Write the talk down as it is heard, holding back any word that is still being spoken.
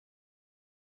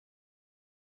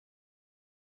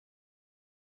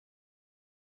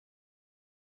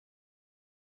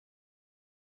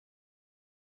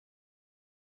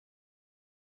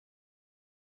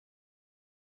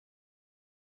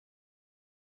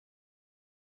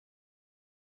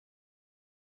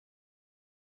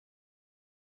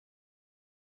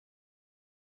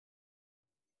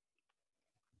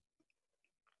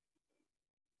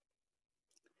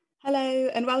Hello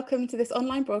and welcome to this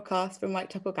online broadcast from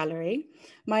Whitechapel Gallery.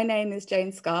 My name is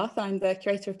Jane Scarth and I'm the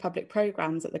Curator of Public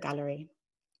Programmes at the Gallery.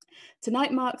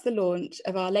 Tonight marks the launch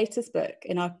of our latest book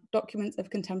in our Documents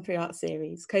of Contemporary Art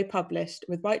series, co-published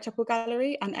with Whitechapel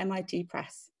Gallery and MIT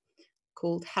Press,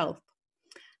 called Health.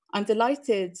 I'm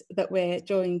delighted that we're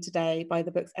joined today by the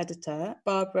book's editor,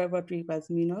 Bárbara Rodríguez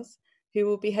Muñoz, who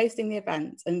will be hosting the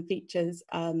event and features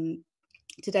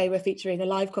today we're featuring a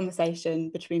live conversation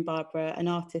between Bárbara and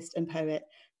artist and poet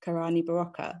Khairani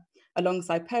Barokka,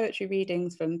 alongside poetry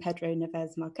readings from Pedro,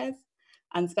 Neves, Marques,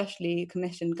 and specially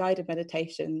commissioned guided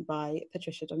meditation by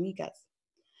Patricia Domínguez.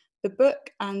 The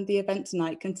book and the event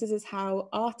tonight considers how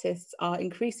artists are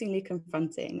increasingly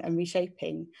confronting and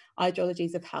reshaping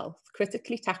ideologies of health,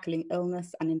 critically tackling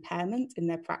illness and impairment in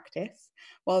their practice,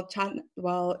 while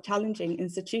challenging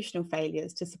institutional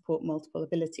failures to support multiple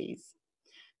abilities.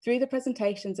 Through the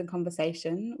presentations and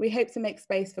conversation, we hope to make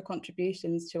space for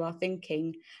contributions to our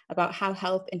thinking about how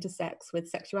health intersects with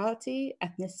sexuality,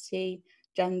 ethnicity,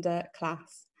 gender,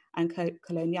 class, and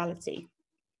coloniality.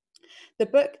 The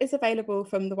book is available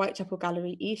from the Whitechapel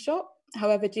Gallery eShop.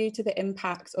 However, due to the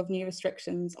impacts of new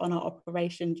restrictions on our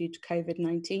operation due to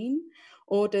COVID-19,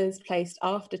 orders placed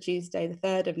after Tuesday, the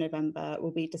 3rd of November, will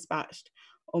be dispatched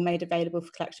or made available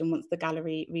for collection once the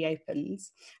gallery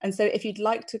reopens. And so if you'd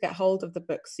like to get hold of the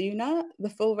book sooner, the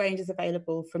full range is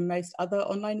available from most other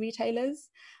online retailers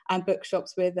and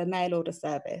bookshops with a mail order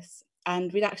service.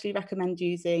 And we'd actually recommend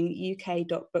using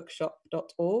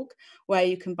uk.bookshop.org, where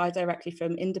you can buy directly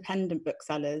from independent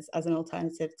booksellers as an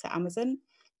alternative to Amazon,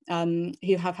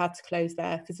 who have had to close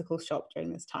their physical shop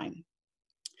during this time.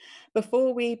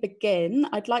 Before we begin,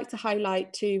 I'd like to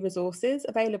highlight two resources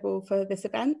available for this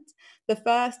event. The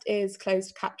first is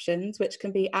closed captions, which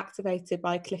can be activated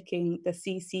by clicking the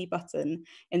CC button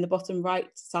in the bottom right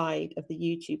side of the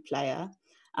YouTube player.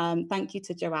 Thank you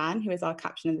to Joanne, who is our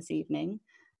captioner this evening.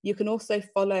 You can also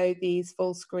follow these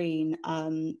full screen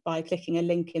by clicking a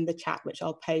link in the chat, which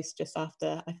I'll post just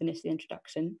after I finish the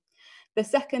introduction. The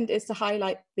second is to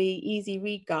highlight the easy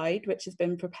read guide, which has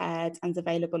been prepared and is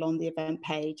available on the event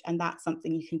page. And that's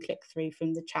something you can click through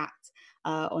from the chat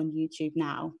on YouTube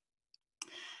now.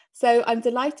 So I'm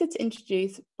delighted to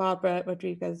introduce Bárbara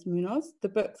Rodríguez Muñoz, the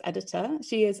book's editor.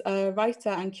 She is a writer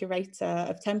and curator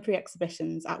of temporary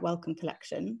exhibitions at Wellcome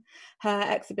Collection. Her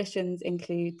exhibitions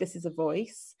include This Is a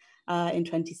Voice in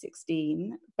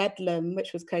 2016, Bedlam,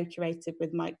 which was co-curated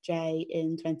with Mike J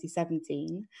in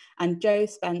 2017, and Joe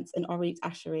Spence and Orit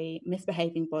Ashery,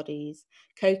 Misbehaving Bodies,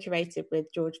 co-curated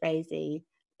with George Vasey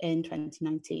in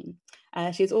 2019.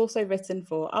 She's also written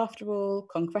for After All,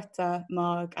 Concreta,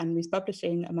 Marg, and Moose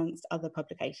Publishing, amongst other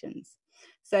publications.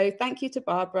 So thank you to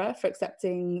Bárbara for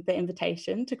accepting the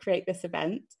invitation to create this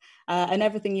event and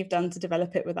everything you've done to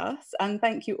develop it with us. And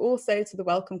thank you also to the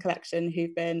Wellcome Collection,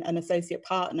 who've been an associate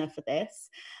partner for this.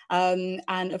 And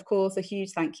of course, a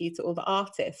huge thank you to all the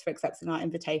artists for accepting our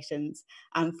invitations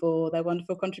and for their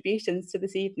wonderful contributions to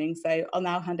this evening. So I'll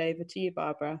now hand over to you,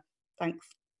 Bárbara. Thanks.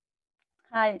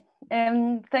 Hi,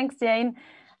 thanks, Jane.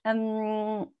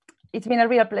 It's been a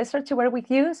real pleasure to work with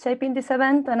you shaping this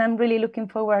event, and I'm really looking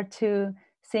forward to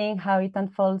seeing how it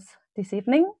unfolds this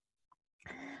evening.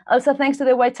 Also, thanks to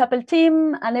the Whitechapel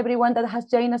team and everyone that has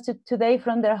joined us today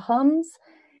from their homes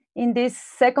in this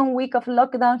second week of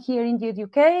lockdown here in the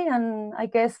UK, and I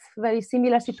guess very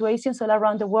similar situations all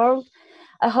around the world.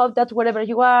 I hope that wherever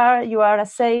you are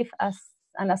as safe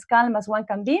and as calm as one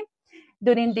can be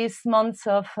during these months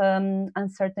of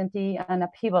uncertainty and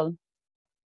upheaval.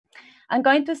 I'm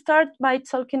going to start by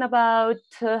talking about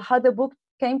how the book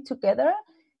came together,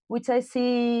 which I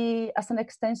see as an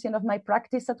extension of my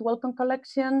practice at Wellcome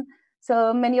Collection.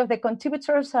 So many of the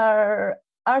contributors are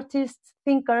artists,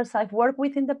 thinkers I've worked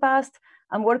with in the past,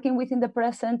 I'm working with in the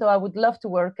present, or I would love to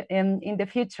work in the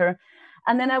future.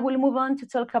 And then I will move on to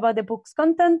talk about the book's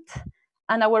content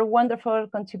and our wonderful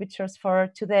contributors for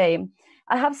today.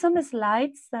 I have some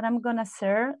slides that I'm gonna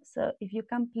share, so if you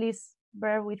can please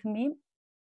bear with me.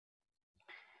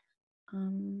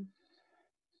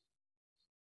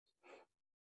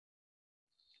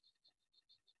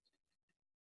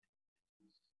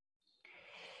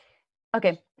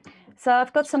 Okay, so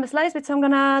I've got some slides which I'm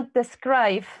gonna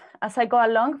describe as I go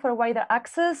along for wider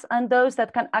access and those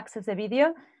that can access the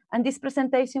video. And this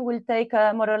presentation will take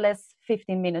more or less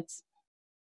 15 minutes.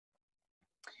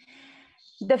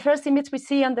 The first image we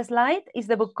see on the slide is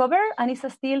the book cover, and it's a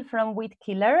still from Weed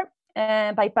Killer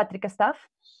by Patricia.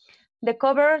 The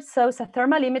cover shows a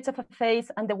thermal image of a face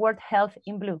and the word health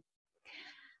in blue.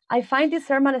 I find this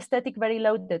thermal aesthetic very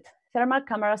loaded. Thermal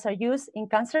cameras are used in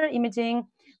cancer imaging,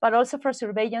 but also for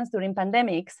surveillance during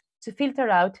pandemics. to filter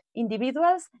out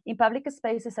individuals in public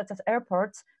spaces such as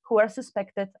airports who are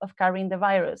suspected of carrying the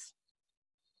virus.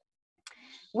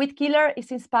 Weed Killer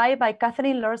is inspired by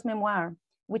Catherine Lor's memoir,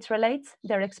 which relates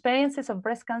their experiences of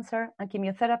breast cancer and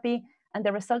chemotherapy and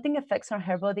the resulting effects on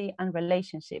her body and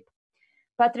relationship.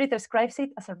 Patricia describes it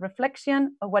as a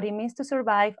reflection of what it means to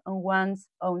survive on one's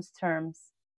own terms.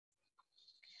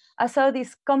 I saw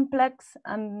this complex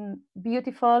and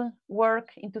beautiful work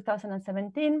in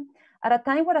 2017 at a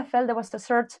time where I felt there was a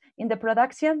surge in the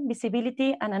production,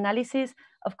 visibility, and analysis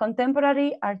of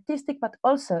contemporary artistic, but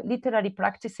also literary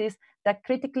practices that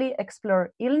critically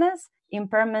explore illness,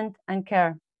 impairment, and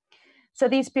care. So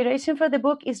the inspiration for the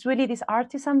book is really these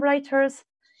artists and writers.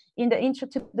 In the intro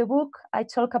to the book, I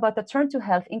talk about the turn to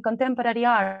health in contemporary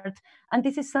art. And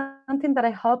this is something that I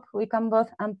hope we can both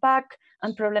unpack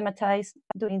and problematize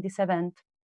during this event.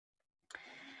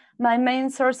 My main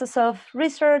sources of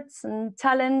research and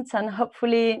talents and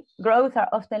hopefully growth are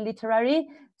often literary.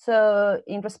 So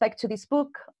in respect to this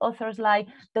book, authors like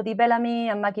Dodi Bellamy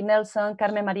and Maggie Nelson,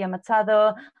 Carmen Maria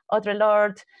Machado, Audre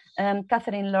Lorde,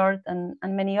 Catherine Lorde, and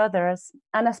many others.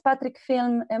 And as Patrick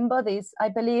film embodies, I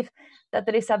believe that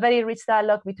there is a very rich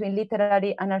dialogue between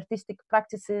literary and artistic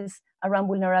practices around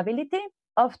vulnerability,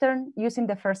 often using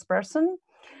the first person,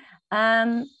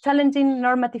 and challenging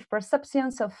normative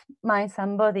perceptions of minds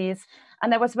and bodies.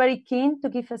 And I was very keen to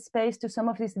give a space to some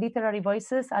of these literary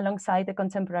voices alongside the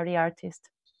contemporary artists.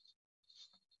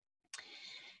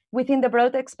 Within the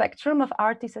broader spectrum of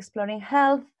artists exploring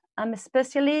health, I'm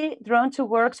especially drawn to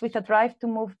works with a drive to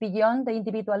move beyond the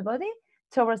individual body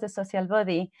towards the social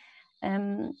body.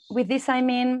 With this, I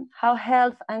mean how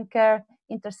health and care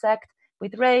intersect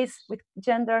with race, with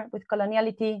gender, with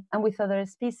coloniality, and with other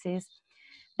species.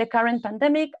 The current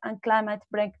pandemic and climate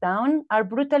breakdown are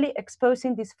brutally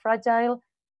exposing these fragile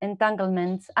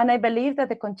entanglements. And I believe that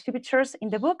the contributors in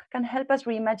the book can help us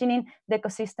reimagining the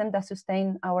ecosystem that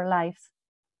sustain our lives.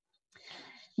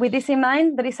 With this in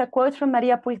mind, there is a quote from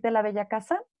Maria Puig de la Bella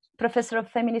Casa, professor of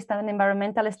feminist and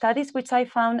environmental studies, which I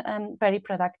found very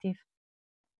productive.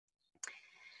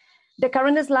 The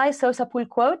current slide shows a pull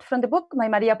quote from the book by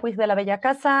Maria Puig de la Bella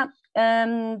Casa,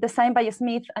 designed by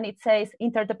Smith, and it says,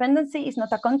 interdependency is not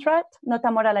a contract, not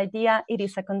a moral idea, it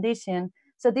is a condition.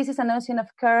 So this is a notion of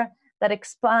care that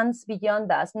expands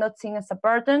beyond us, not seen as a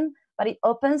burden, but it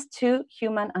opens to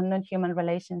human and non-human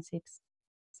relationships.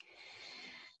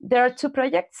 There are two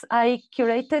projects I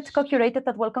co-curated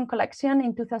at Wellcome Collection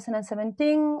in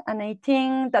 2017 and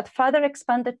 18 that further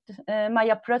expanded my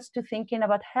approach to thinking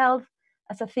about health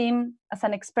as a theme, as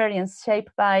an experience shaped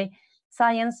by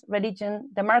science, religion,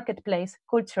 the marketplace,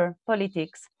 culture,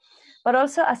 politics, but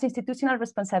also as institutional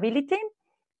responsibility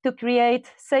to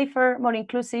create safer, more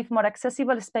inclusive, more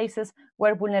accessible spaces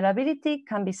where vulnerability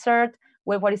can be shared,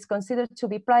 where what is considered to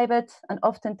be private and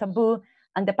often taboo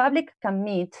and the public can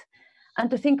meet, and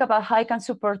to think about how I can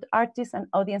support artists and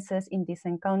audiences in these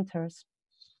encounters.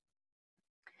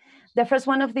 The first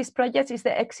one of these projects is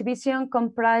the exhibition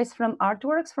comprised from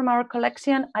artworks from our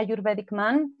collection, Ayurvedic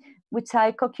Man, which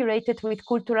I co-curated with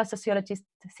cultural sociologist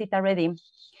Sita Reddy.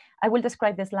 I will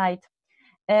describe the slide.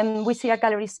 We see a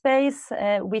gallery space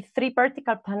with 3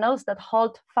 vertical panels that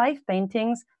hold 5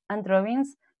 paintings and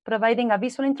drawings, providing a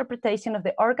visual interpretation of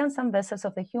the organs and vessels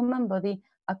of the human body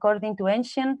according to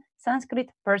ancient Sanskrit,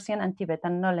 Persian, and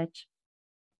Tibetan knowledge.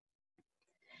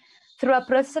 Through a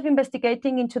process of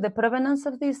investigating into the provenance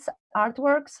of these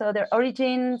artworks, so their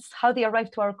origins, how they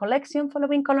arrived to our collection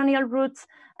following colonial roots,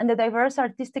 and the diverse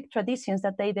artistic traditions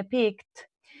that they depict,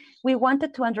 we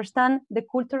wanted to understand the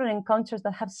cultural encounters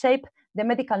that have shaped the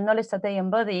medical knowledge that they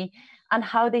embody and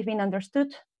how they've been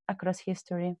understood across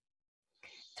history.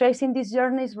 Tracing these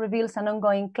journeys reveals an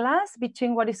ongoing clash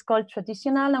between what is called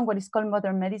traditional and what is called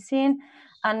modern medicine.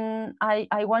 And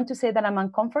I want to say that I'm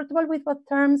uncomfortable with both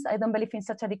terms. I don't believe in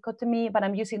such a dichotomy, but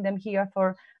I'm using them here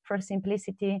for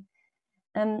simplicity.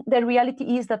 The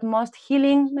reality is that most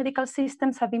healing medical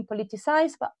systems have been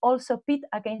politicized, but also pit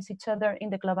against each other in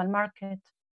the global market.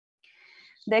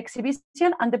 The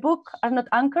exhibition and the book are not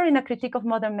anchored in a critique of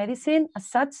modern medicine. As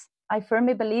such, I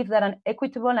firmly believe that an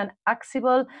equitable and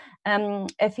accessible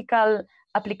ethical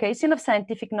application of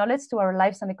scientific knowledge to our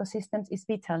lives and ecosystems is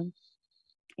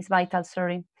vital.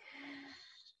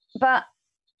 But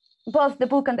both the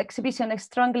book and the exhibition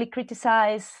strongly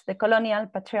criticize the colonial,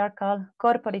 patriarchal,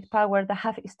 corporate power that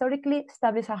have historically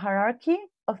established a hierarchy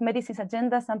of medicine's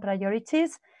agendas and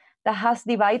priorities that has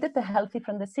divided the healthy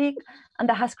from the sick and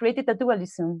that has created a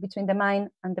dualism between the mind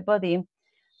and the body.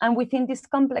 And within this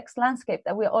complex landscape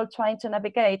that we're all trying to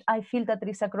navigate, I feel that there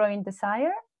is a growing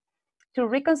desire to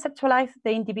reconceptualize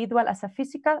the individual as a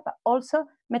physical, but also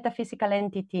metaphysical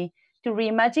entity, to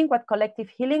reimagine what collective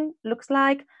healing looks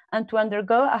like, and to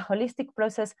undergo a holistic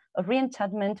process of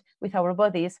re-enchantment with our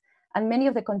bodies. And many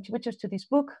of the contributors to this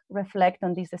book reflect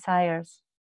on these desires.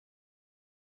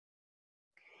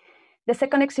 The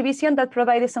second exhibition that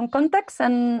provided some context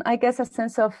and I guess a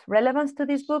sense of relevance to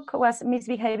this book was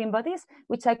Misbehaving Bodies,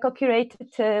 which I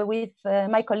co-curated with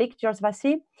my colleague, George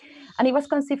Bassi. And it was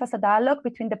conceived as a dialogue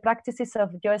between the practices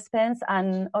of Joe Spence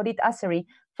and Orit Assery,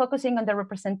 focusing on the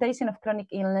representation of chronic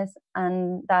illness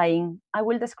and dying. I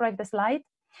will describe the slide.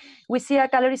 We see a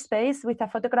gallery space with a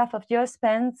photograph of Joe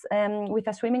Spence with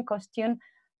a swimming costume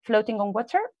floating on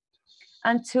water,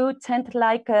 and two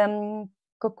tent-like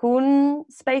cocoon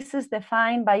spaces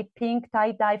defined by pink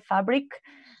tie-dye fabric,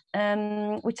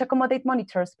 which accommodate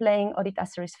monitors playing Orit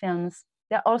Assery's films.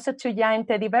 There are also two giant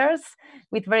teddy bears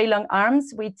with very long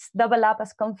arms, which double up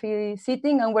as comfy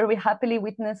seating, and where we happily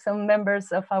witness some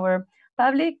members of our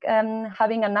public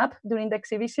having a nap during the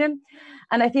exhibition.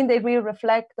 And I think they really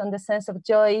reflect on the sense of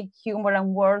joy, humor,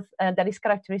 and worth that is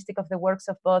characteristic of the works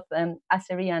of both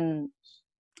Assery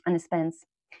and Spence.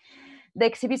 The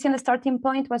exhibition starting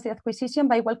point was the acquisition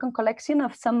by Wellcome Collection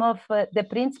of some of the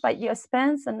prints by Joe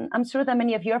Spence, and I'm sure that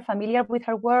many of you are familiar with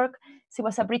her work. She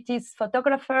was a British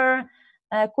photographer,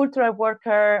 cultural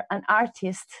worker, and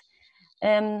artist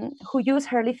who used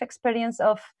her lived experience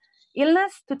of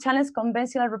illness to challenge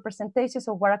conventional representations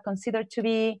of what are considered to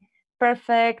be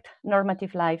perfect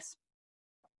normative lives.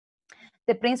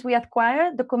 The prints we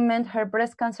acquired document her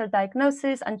breast cancer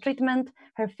diagnosis and treatment,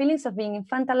 her feelings of being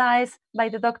infantilized by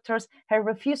the doctors, her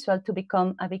refusal to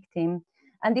become a victim.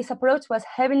 And this approach was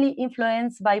heavily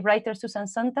influenced by writer Susan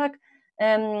Sontag's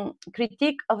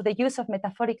critique of the use of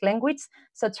metaphoric language,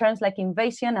 so terms like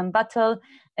invasion and battle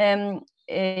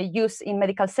used in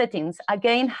medical settings,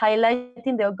 again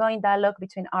highlighting the ongoing dialogue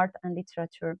between art and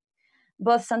literature.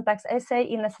 Both Sontag's essay,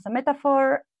 Illness as a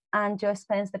Metaphor, and Joe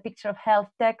Spence, The Picture of Health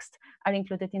text are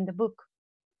included in the book.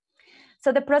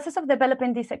 So the process of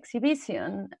developing this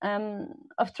exhibition,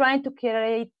 of trying to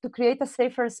create a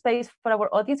safer space for our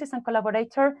audiences and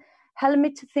collaborators, helped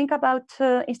me to think about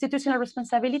institutional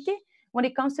responsibility when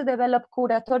it comes to develop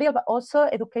curatorial, but also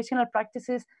educational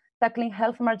practices tackling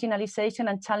health marginalization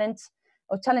and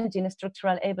challenging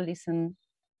structural ableism.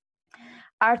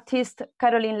 Artist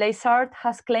Caroline Leysart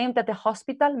has claimed that the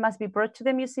hospital must be brought to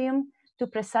the museum to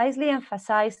precisely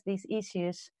emphasize these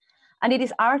issues. And it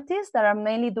is artists that are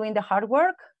mainly doing the hard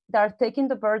work, that are taking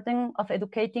the burden of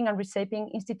educating and reshaping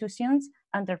institutions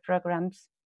and their programs.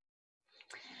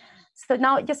 So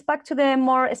now just back to the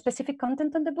more specific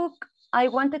content on the book, I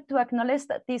wanted to acknowledge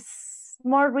that these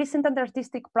more recent and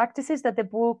artistic practices that the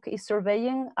book is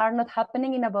surveying are not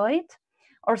happening in a void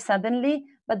or suddenly,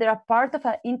 but they are part of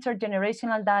an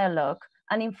intergenerational dialogue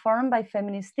and informed by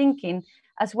feminist thinking,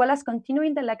 as well as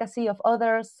continuing the legacy of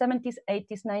other 70s,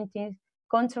 80s, 90s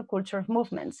counterculture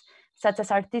movements, such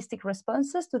as artistic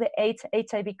responses to the AIDS,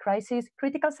 HIV crisis,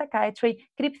 critical psychiatry,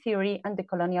 crip theory, and the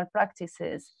colonial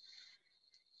practices.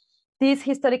 These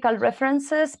historical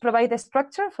references provide the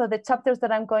structure for the chapters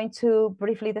that I'm going to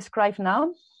briefly describe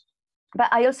now. But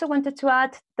I also wanted to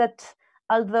add that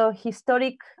although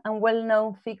historic and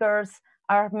well-known figures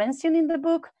are mentioned in the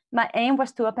book, my aim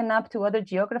was to open up to other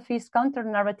geographies,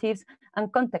 counter-narratives,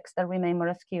 and contexts that remain more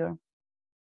obscure.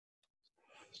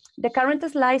 The current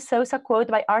slide shows a quote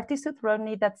by artist Ruth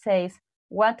Rodney that says,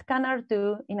 "What can art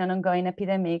do in an ongoing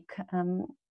epidemic?"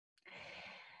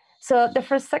 So the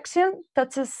first section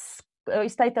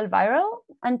is titled Viral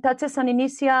and touches on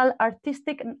initial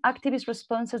artistic and activist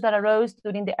responses that arose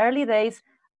during the early days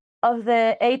of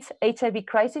the AIDS HIV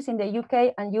crisis in the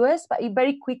UK and US, but it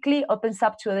very quickly opens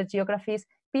up to other geographies,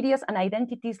 periods, and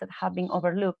identities that have been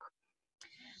overlooked.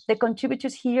 The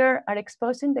contributors here are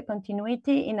exposing the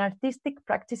continuity in artistic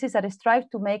practices that strive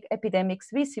to make epidemics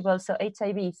visible, so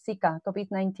HIV, Zika,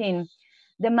 COVID-19,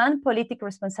 demand politic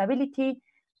responsibility,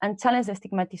 and challenge the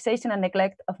stigmatization and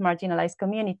neglect of marginalized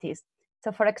communities.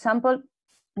 So for example,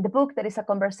 in the book, there is a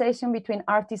conversation between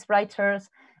artist writers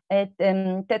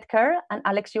Ted Kerr and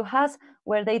Alex Juhas,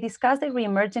 where they discuss the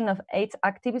re-emerging of AIDS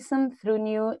activism through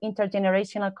new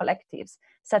intergenerational collectives,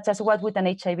 such as What Would an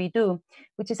HIV Do?,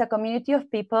 which is a community of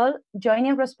people joining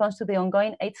in response to the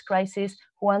ongoing AIDS crisis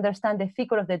who understand the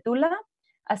figure of the doula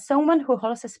as someone who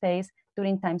holds a space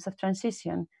during times of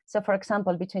transition. So for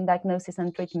example, between diagnosis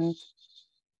and treatment.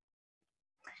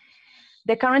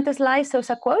 The current slide shows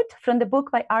a quote from the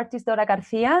book by artist Dora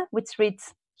Garcia, which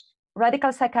reads,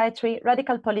 "Radical psychiatry,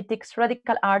 radical politics,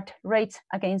 radical art, rage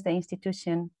against the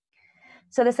institution."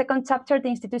 So the second chapter, The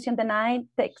Institution Denied,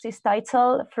 takes its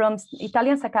title from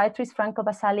Italian psychiatrist Franco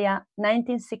Basaglia,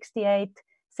 1968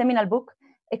 seminal book,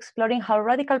 exploring how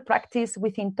radical practice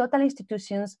within total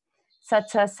institutions,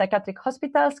 such as psychiatric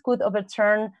hospitals, could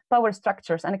overturn power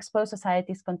structures and expose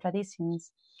society's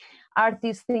contradictions.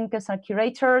 Artists, thinkers, and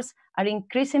curators are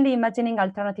increasingly imagining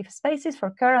alternative spaces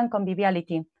for care and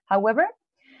conviviality. However,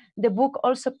 the book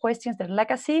also questions their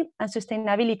legacy and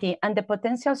sustainability and the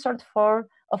potential shortfall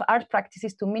of art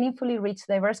practices to meaningfully reach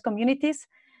diverse communities.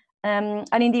 And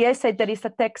in the essay, there is a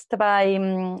text by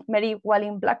Mary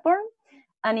Walling Blackburn.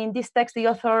 And in this text, the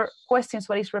author questions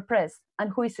what is repressed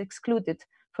and who is excluded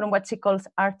from what she calls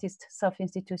artist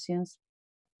self-institutions.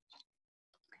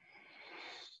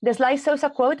 The slide shows a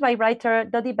quote by writer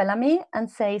Dodi Bellamy and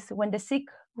says, "When the sick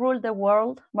rule the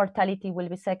world, mortality will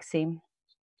be sexy."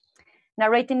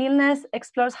 Narrating illness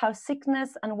explores how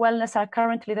sickness and wellness are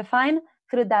currently defined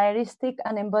through diaristic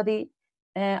and embodied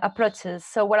approaches.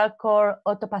 So what are called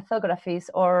autopathographies,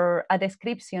 or a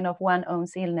description of one's own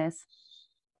illness.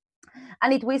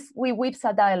 And it weaves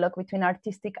a dialogue between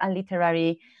artistic and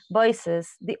literary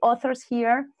voices. The authors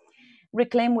here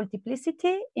reclaim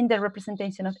multiplicity in the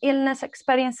representation of illness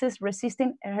experiences,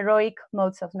 resisting heroic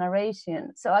modes of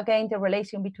narration. So again, the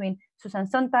relation between Susan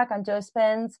Sontag and Joe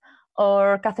Spence,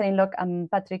 or Catherine Locke and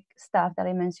Patrick Staff that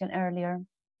I mentioned earlier.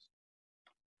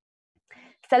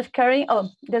 Self-caring,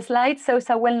 the slide shows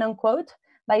a well-known quote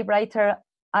by writer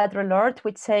Audre Lorde,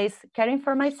 which says, "Caring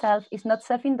for myself is not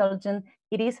self-indulgent,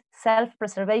 it is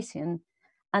self-preservation,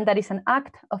 and that is an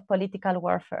act of political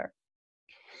warfare."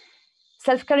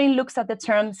 Self-caring looks at the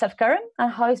term self-care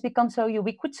and how it's become so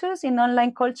ubiquitous in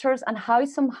online cultures and how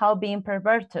it's somehow being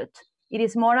perverted. It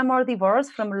is more and more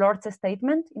divorced from Lorde's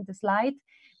statement in the slide,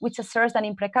 which asserts that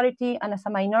in precarity and as a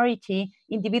minority,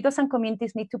 individuals and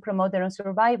communities need to promote their own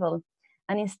survival,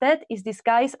 and instead is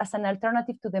disguised as an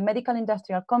alternative to the medical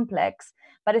industrial complex,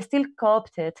 but is still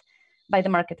co-opted by the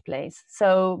marketplace.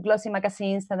 So glossy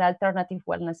magazines and alternative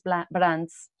wellness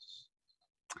brands.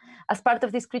 As part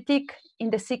of this critique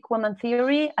in the Sick Woman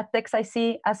Theory, a text I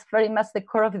see as very much the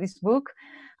core of this book,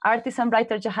 artist and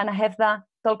writer Johanna Hefda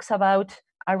talks about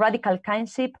a radical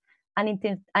kinship, an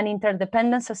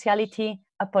interdependent sociality,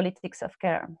 a politics of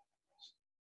care.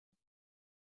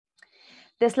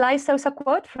 The slide shows a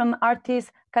quote from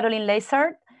artist Caroline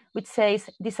Leyssard, which says,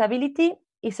 "Disability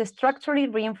is structurally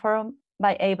reinforced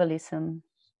by ableism."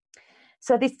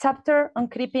 So this chapter on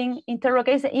creeping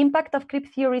interrogates the impact of creep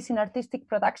theories in artistic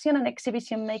production and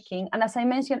exhibition making. And as I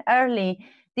mentioned earlier,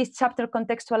 this chapter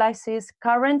contextualizes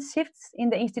current shifts in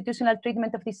the institutional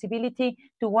treatment of disability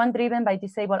to one driven by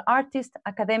disabled artists,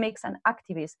 academics, and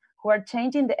activists who are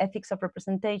changing the ethics of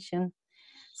representation.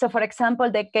 So for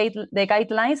example, the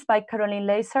guidelines by Caroline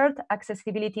Leyssard,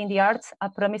 Accessibility in the Arts, A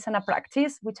Promise and a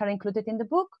Practice, which are included in the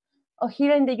book, or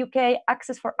here in the UK,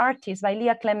 Access for Artists by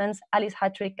Leah Clemens, Alice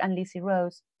Hattrick, and Lizzie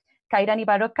Rose. Khairani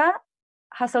Barokka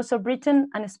has also written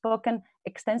and spoken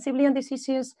extensively on these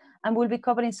issues, and we'll be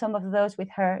covering some of those with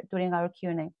her during our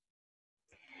Q&A.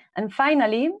 And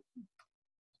finally,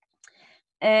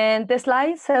 the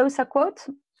slide shows a quote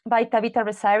by Tabitha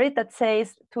Resaire that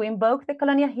says, "To invoke the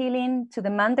colonial healing, to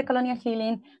demand the colonial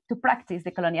healing, to practice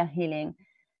the colonial healing."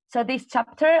 So this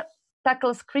chapter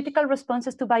tackles critical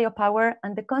responses to biopower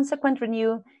and the consequent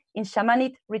renewal in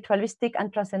shamanic, ritualistic,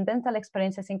 and transcendental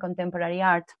experiences in contemporary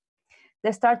art.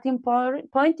 The starting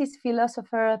point is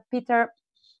philosopher Peter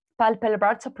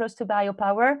Palpelbart's approach to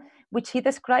biopower, which he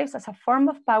describes as a form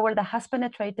of power that has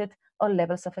penetrated all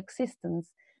levels of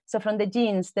existence. So from the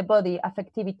genes, the body,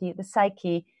 affectivity, the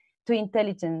psyche, to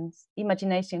intelligence,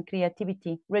 imagination,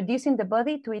 creativity, reducing the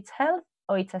body to its health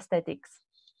or its aesthetics.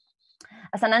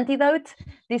 As an antidote,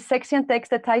 this section takes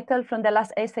the title from the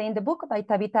last essay in the book by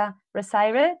Tabitha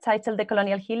Resaire, titled The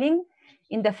Colonial Healing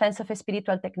in Defense of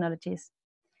Spiritual Technologies.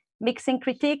 Mixing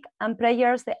critique and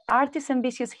prayers, the artist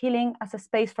envisions healing as a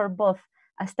space for both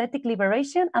aesthetic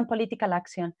liberation and political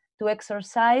action, to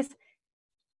exorcise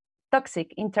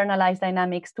toxic internalized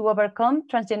dynamics, to overcome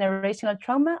transgenerational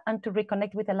trauma, and to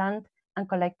reconnect with the land and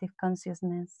collective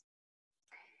consciousness.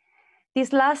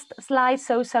 This last slide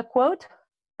shows a quote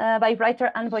by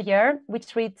writer Anne Boyer,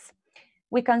 which reads,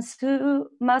 we can sew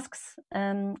masks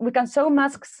and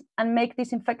make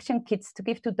disinfection kits to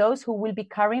give to those who will be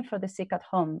caring for the sick at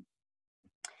home.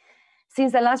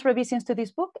 Since the last revisions to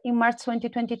this book, in March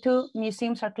 2022,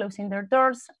 museums are closing their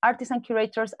doors, artists and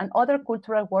curators and other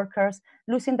cultural workers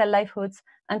losing their livelihoods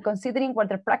and considering what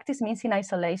their practice means in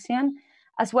isolation,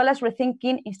 as well as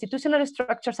rethinking institutional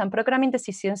structures and programming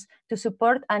decisions to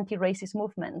support anti-racist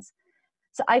movements.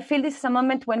 So I feel this is a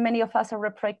moment when many of us are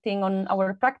reflecting on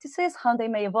our practices, how they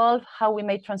may evolve, how we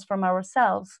may transform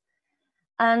ourselves.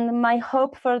 And my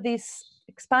hope for this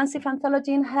expansive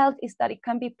anthology in health is that it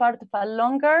can be part of a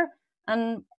longer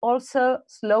and also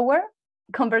slower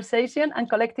conversation and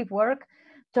collective work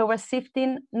towards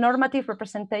shifting normative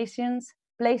representations,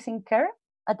 placing care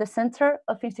at the center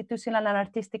of institutional and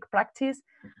artistic practice,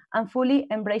 and fully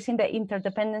embracing the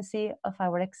interdependency of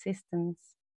our existence.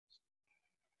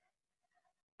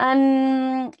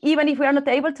 And even if we are not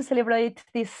able to celebrate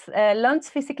this launch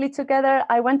physically together,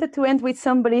 I wanted to end with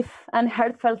some brief and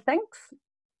heartfelt thanks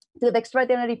to the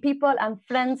extraordinary people and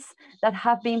friends that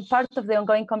have been part of the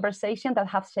ongoing conversation that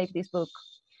have shaped this book.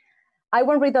 I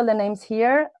won't read all the names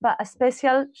here, but a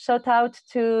special shout out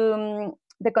to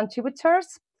the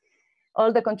contributors,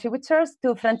 all the contributors,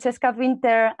 to Francesca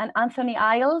Winter and Anthony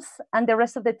Isles and the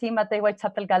rest of the team at the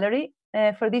Whitechapel Gallery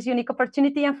for this unique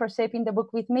opportunity and for shaping the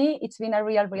book with me. It's been a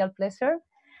real pleasure.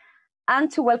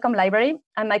 And to Wellcome Library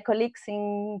and my colleagues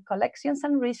in collections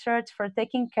and research for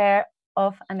taking care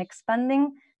of and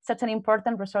expanding such an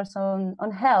important resource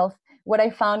on health, where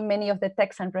I found many of the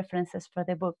texts and references for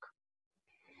the book.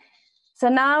 So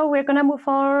now we're going to move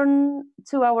on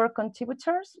to our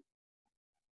contributors.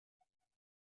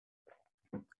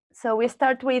 So we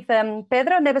start with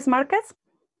Pedro Neves Marques.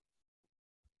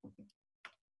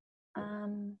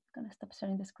 I'm going to stop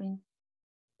sharing the screen.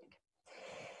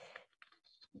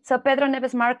 So Pedro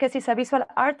Neves Marques is a visual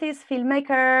artist,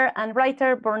 filmmaker, and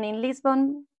writer born in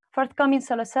Lisbon. Forthcoming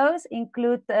solo shows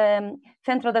include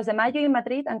Centro 2 de Mayo in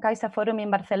Madrid and Caixa Forum in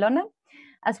Barcelona,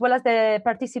 as well as the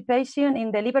participation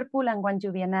in the Liverpool and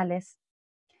Guangzhou Biennales.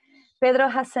 Pedro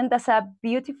has sent us a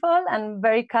beautiful and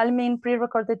very calming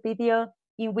pre-recorded video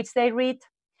in which they read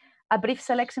a brief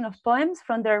selection of poems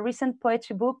from their recent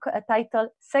poetry book titled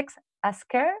Sex as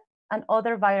Care and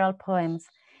Other Viral Poems.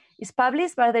 It's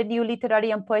published by the New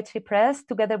Literary and Poetry Press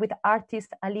together with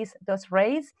artist Alice Dos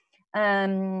Reis.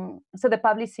 So the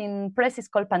publishing press is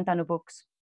called Pantano Books.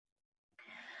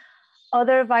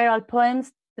 Other Viral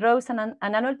Poems draws an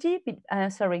analogy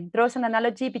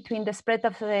between the spread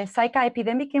of the Zika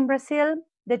epidemic in Brazil,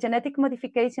 the genetic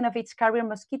modification of its carrier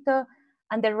mosquito,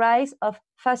 and the rise of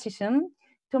fascism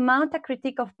to mount a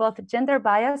critique of both gender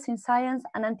bias in science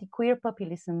and anti-queer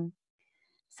populism.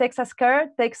 Sex as Care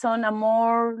takes on a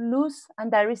more loose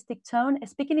and diaristic tone,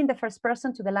 speaking in the first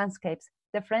person to the landscapes,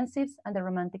 the friendships, and the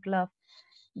romantic love.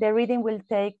 The reading will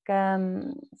take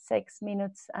 6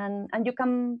 minutes, and you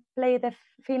can play the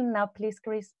film now, please,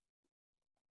 Chris.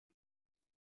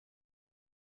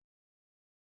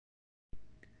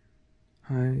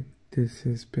 Hi, this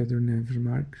is Pedro Neves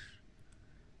Marques.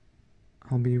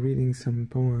 I'll be reading some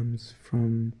poems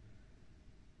from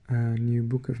a new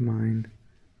book of mine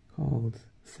called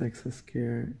Sex as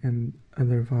Care and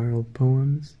Other Viral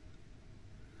Poems,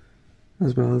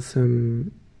 as well as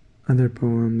some other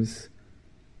poems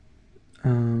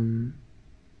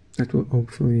that will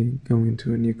hopefully go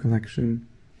into a new collection.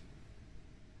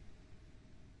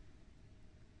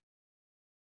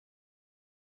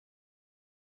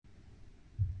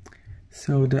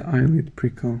 So the eyelid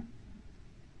prickle.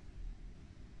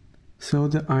 So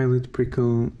the eyelid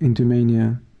prickle into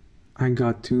mania. I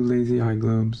got 2 lazy eye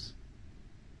globes.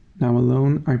 Now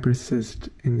alone I persist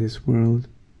in this world.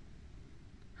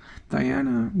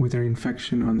 Diana with her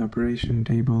infection on the operation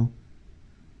table.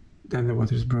 Then the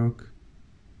waters broke.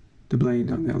 The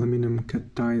blade on the aluminum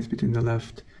cut ties between the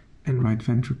left and right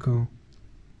ventricle.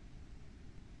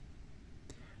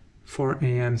 4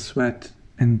 a.m. sweat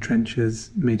and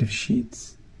trenches made of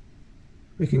sheets.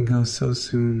 We can go so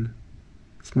soon.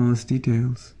 Smallest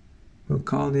details. We'll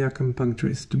call the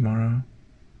acupuncturist tomorrow.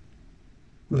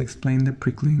 We'll explain the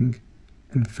prickling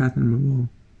and fathomable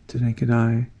to the naked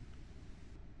eye.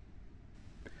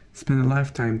 Spend a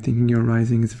lifetime thinking your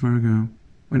rising is Virgo,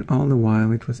 when all the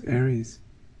while it was Aries.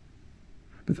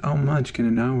 But how much can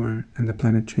an hour and the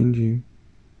planet change you?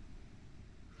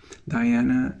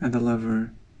 Diana had a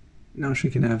lover. Now she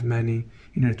can have many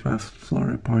in her 12th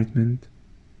floor apartment.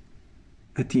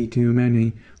 A tea too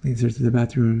many leads her to the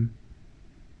bathroom.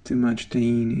 Too much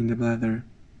taine in the bladder.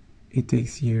 It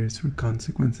takes years for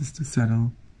consequences to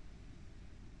settle.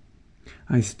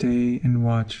 I stay and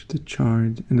watch the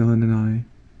charred and the linen eye.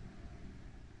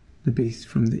 The beast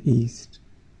from the east.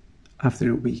 After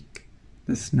a week,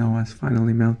 the snow has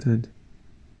finally melted.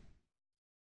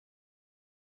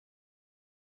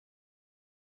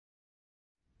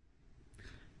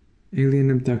 Alien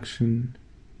abduction.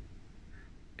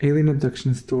 Alien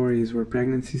abduction stories were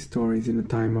pregnancy stories in a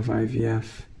time of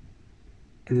IVF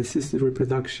and assisted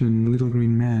reproduction, little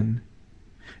green men,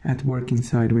 at work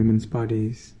inside women's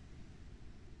bodies.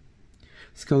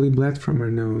 Scully bled from her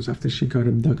nose after she got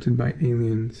abducted by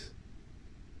aliens.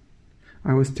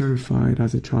 I was terrified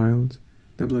as a child.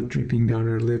 The blood dripping down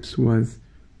her lips was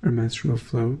her menstrual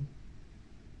flow,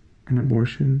 an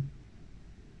abortion.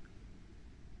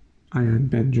 I had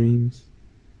bad dreams.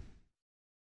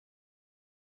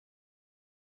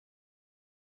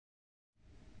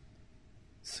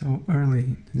 So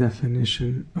early, the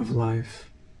definition of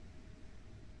life.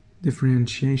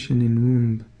 Differentiation in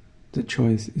womb, the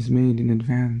choice is made in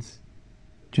advance.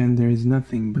 Gender is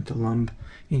nothing but a lump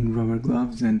in rubber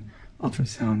gloves and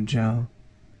ultrasound gel.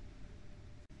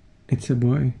 It's a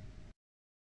boy.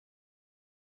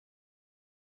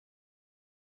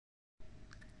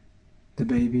 The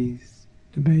babies,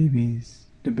 the babies,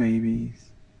 the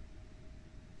babies.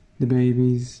 The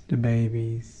babies, the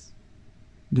babies,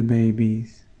 the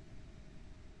babies.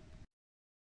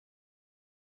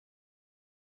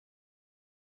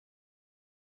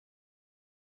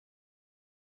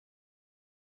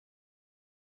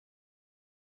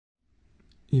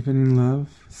 Even in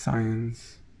love,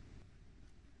 science.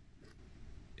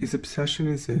 Is obsession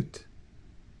is it?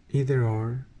 Either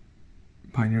or,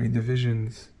 binary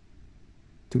divisions.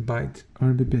 To bite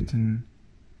or be bitten,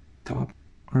 top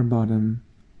or bottom,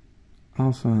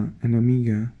 alpha and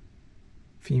omega,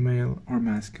 female or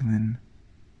masculine,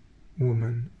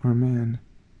 woman or man.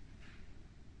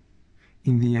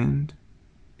 In the end,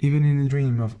 even in the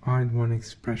dream of odd-one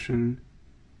expression,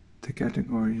 the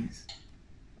categories.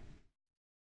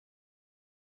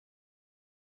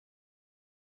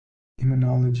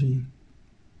 Immunology.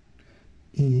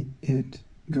 It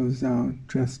goes out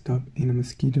dressed up in a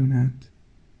mosquito net,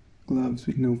 gloves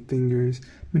with no fingers,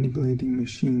 manipulating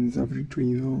machines of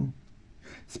retrieval.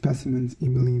 Specimens he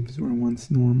believes were once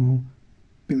normal,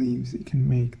 believes he can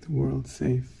make the world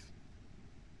safe.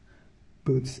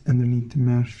 Boots underneath the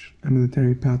mesh, a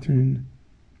military pattern,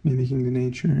 mimicking the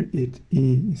nature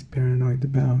he is paranoid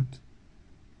about.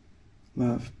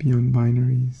 Love beyond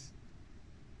binaries.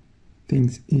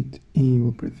 Thinks he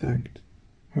will protect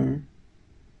her.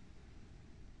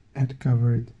 Head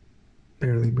covered,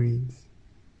 barely breathes.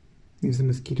 Leaves a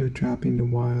mosquito trap in the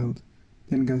wild,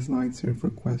 then gaslights her for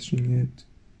questioning it.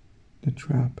 The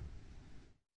trap.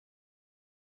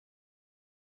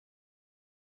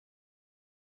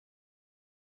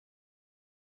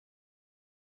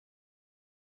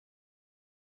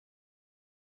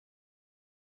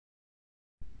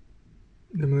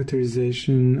 The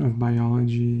militarization of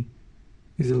biology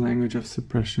is a language of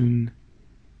suppression.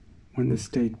 When the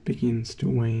state begins to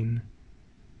wane,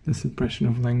 the suppression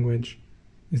of language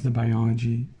is the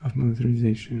biology of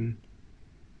militarization.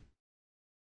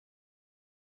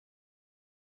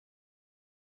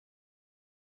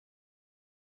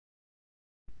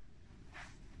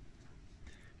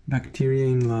 Bacteria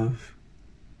in love.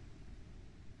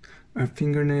 Her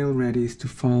fingernail readies to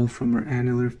fall from her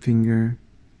annular finger.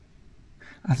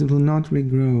 As it will not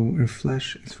regrow, her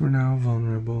flesh is for now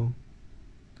vulnerable.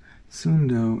 Soon,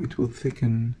 though, it will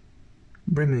thicken,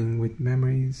 brimming with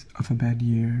memories of a bad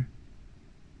year.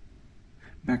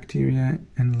 Bacteria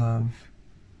and love,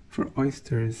 for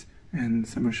oysters and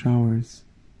summer showers.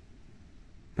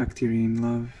 Bacteria in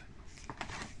love.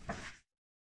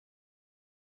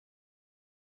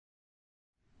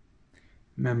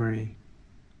 Memory.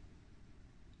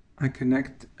 I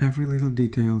connect every little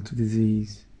detail to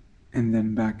disease, and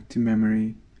then back to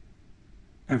memory.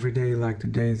 Every day like the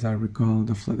days I recall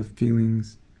the flood of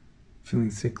feelings,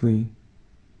 feeling sickly,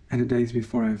 and the days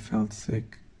before I felt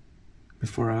sick,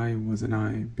 before I was an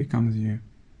I becomes you,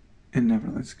 and never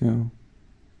lets go.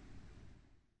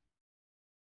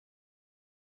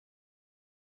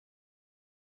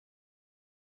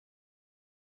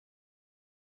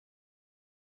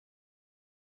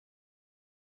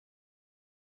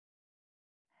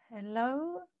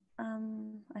 Hello.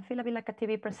 I feel a bit like a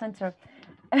TV presenter.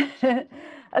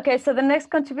 Okay, so the next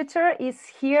contributor is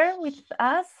here with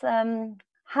us.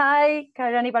 Hi,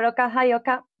 Khairani Barokka. Hi,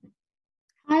 Oka.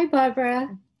 Hi,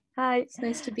 Barbara. Hi. It's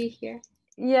nice to be here.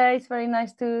 Yeah, it's very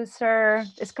nice to share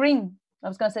a screen. I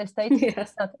was going to say stage,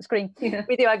 yes. not screen, yeah.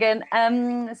 with you again.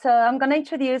 So I'm going to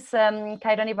introduce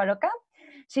Khairani Barokka.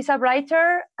 She's a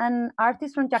writer and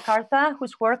artist from Jakarta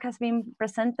whose work has been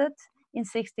presented in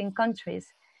 16 countries.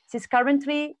 She's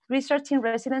currently researching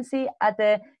residency at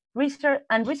the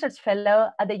Research Fellow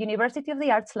at the University of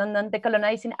the Arts London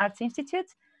Decolonizing Arts Institute,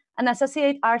 and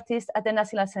Associate Artist at the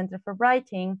National Centre for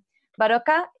Writing.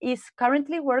 Barokka is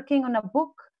currently working on a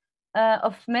book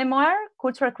of memoir,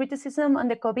 cultural criticism on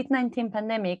the COVID-19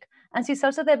 pandemic, and she's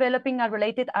also developing a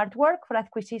related artwork for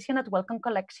acquisition at Wellcome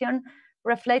Collection,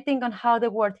 reflecting on how the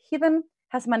word hidden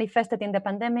has manifested in the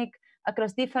pandemic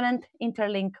across different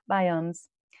interlinked biomes.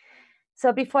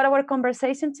 So before our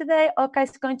conversation today, Oka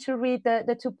is going to read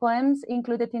the two poems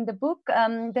included in the book.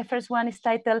 The first one is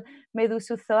titled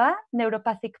Medusuzoa,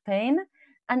 Neuropathic Pain,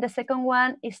 and the second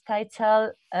one is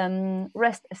titled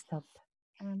Rest Stop.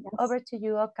 Yes. Over to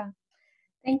you, Oka.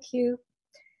 Thank you.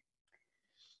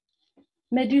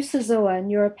 Medusuzoa,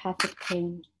 Neuropathic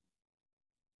Pain.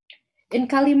 In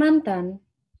Kalimantan,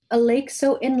 a lake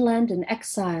so inland and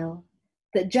exile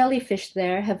that jellyfish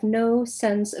there have no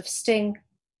sense of sting.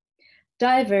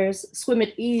 Divers swim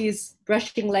at ease,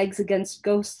 brushing legs against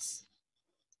ghosts.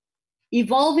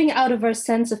 Evolving out of our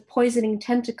sense of poisoning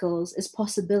tentacles is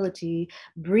possibility.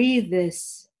 Breathe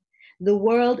this. The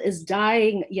world is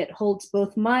dying, yet holds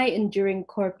both my enduring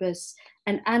corpus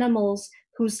and animals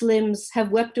whose limbs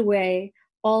have wept away,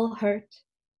 all hurt.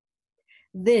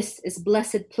 This is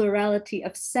blessed plurality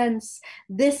of sense.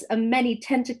 This a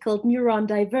many-tentacled neuron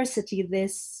diversity.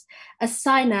 This a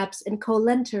synapse in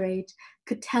colenterate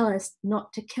could tell us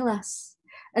not to kill us.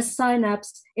 A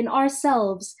synapse in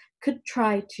ourselves could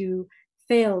try to,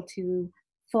 fail to,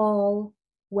 fall,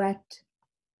 wet.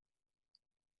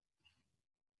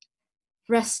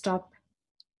 Rest stop.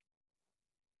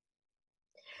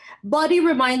 Body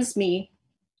reminds me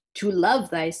to love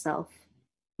thyself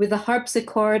with a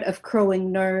harpsichord of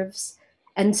crowing nerves,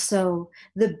 and so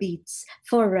the beats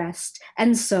for rest,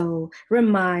 and so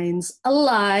reminds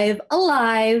alive,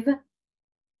 alive.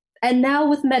 And now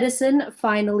with medicine,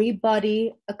 finally,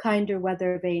 body, a kinder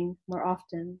weather vane more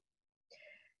often.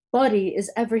 Body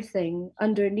is everything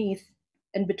underneath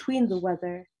and between the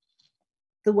weather.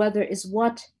 The weather is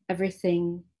what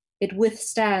everything it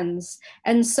withstands,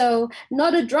 and so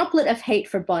not a droplet of hate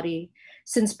for body,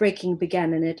 since breaking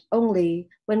began in it only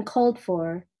when called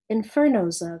for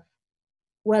infernos of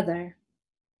weather.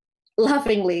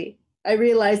 Laughingly, I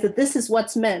realize that this is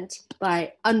what's meant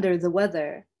by under the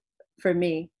weather for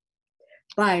me.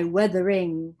 By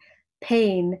weathering,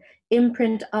 pain,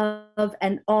 imprint of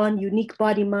and on unique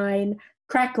body mind,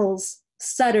 crackles,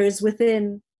 stutters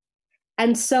within.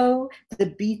 And so the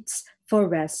beats for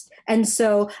rest. And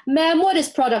so, ma'am, what is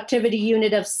productivity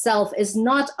unit of self is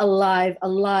not alive,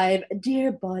 alive,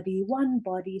 dear body, one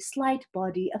body, slight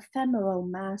body, ephemeral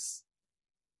mass.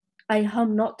 I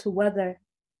hum not to weather,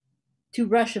 to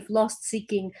rush of lost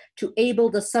seeking, to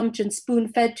able assumption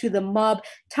spoon-fed to the mob,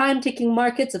 time-ticking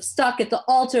markets of stock at the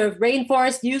altar of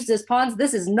rainforest used as pawns.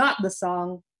 This is not the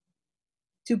song.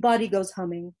 To body goes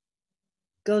humming,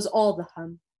 goes all the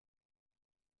hum.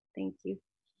 Thank you.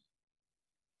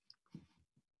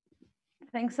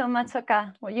 Thanks so much,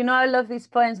 Oka. Well, you know I love these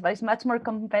poems, but it's much more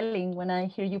compelling when I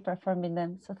hear you performing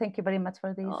them. So thank you very much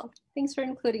for this. Oh, thanks for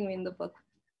including me in the book.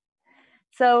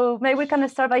 So maybe we can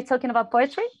start by talking about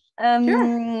poetry.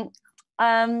 Sure.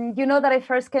 You know that I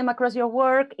first came across your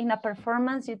work in a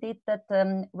performance you did at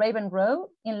Raven Row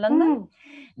in London,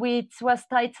 which was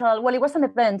titled, well, it was an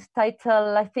event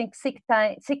titled, I think, Sick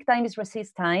Time is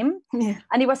Resist Time. Yeah.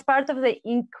 And it was part of the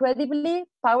incredibly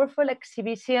powerful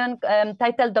exhibition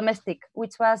titled Domestic,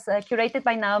 which was curated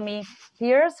by Naomi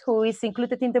Pierce, who is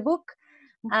included in the book,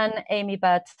 and Amy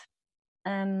Butt.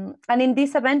 And in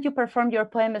this event, you performed your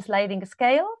poem Sliding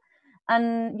Scale,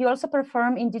 and you also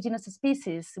perform Indigenous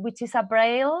Species, which is a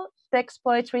Braille text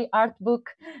poetry art book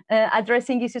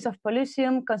addressing issues of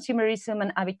pollution, consumerism,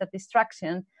 and habitat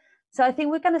destruction. So I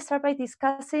think we can start by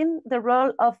discussing the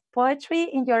role of poetry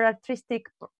in your artistic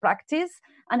practice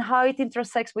and how it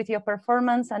intersects with your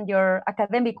performance and your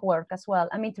academic work as well.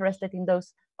 I'm interested in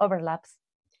those overlaps.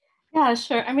 Yeah,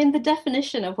 sure. I mean, the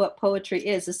definition of what poetry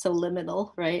is so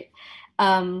liminal, right?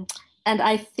 And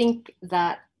I think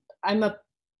that I'm a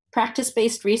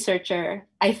practice-based researcher.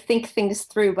 I think things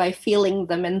through by feeling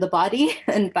them in the body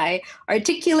and by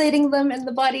articulating them in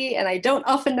the body. And I don't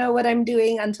often know what I'm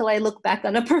doing until I look back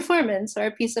on a performance or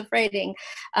a piece of writing,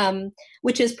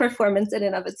 which is performance in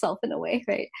and of itself in a way,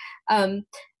 right?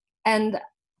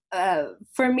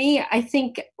 For me, I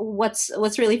think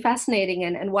what's really fascinating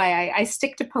and why I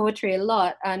stick to poetry a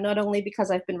lot, not only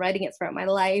because I've been writing it throughout my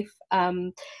life,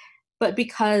 but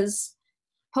because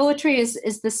poetry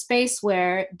is the space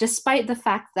where, despite the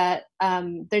fact that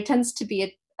there tends to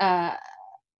be an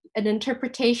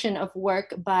interpretation of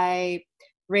work by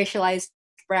racialized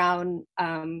brown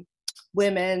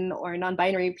women or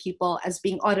non-binary people as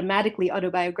being automatically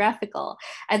autobiographical,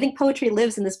 I think poetry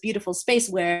lives in this beautiful space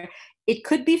where it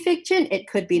could be fiction, it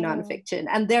could be nonfiction,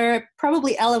 and there are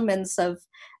probably elements of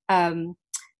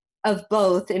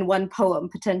both in one poem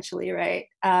potentially, right?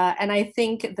 And I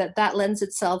think that lends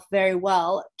itself very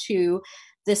well to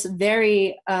this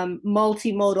very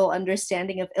multimodal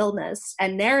understanding of illness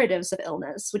and narratives of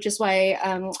illness, which is why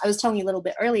I was telling you a little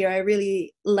bit earlier, I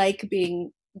really like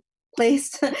being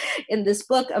placed in this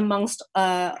book amongst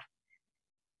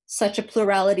such a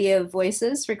plurality of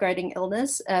voices regarding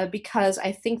illness, because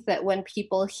I think that when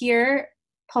people hear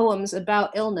poems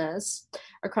about illness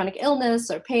or chronic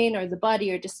illness or pain or the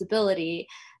body or disability,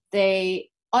 they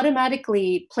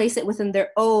automatically place it within their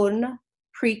own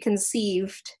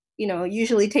preconceived,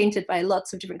 usually tainted by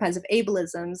lots of different kinds of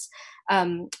ableisms,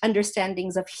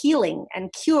 understandings of healing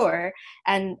and cure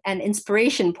and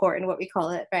inspiration porn, what we call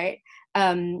it, right?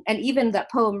 And even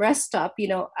that poem Rest Stop,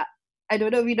 I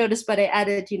don't know if you noticed, but I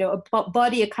added, a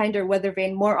body, a kinder weather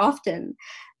vane more often,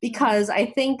 because I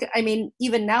think,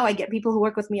 even now I get people who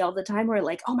work with me all the time who are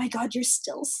like, oh my God, you're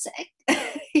still sick,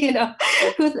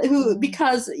 who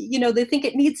because, they think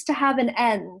it needs to have an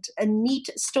end, a neat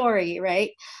story,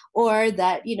 right? Or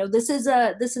that,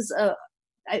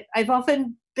 I've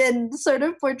often been sort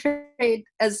of portrayed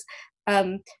as,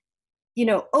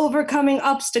 overcoming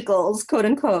obstacles, quote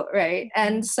unquote, right?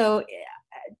 And so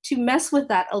to mess with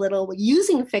that a little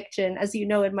using fiction, as you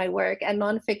know, in my work, and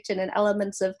nonfiction and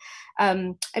elements of,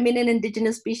 in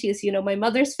Indigenous Species, my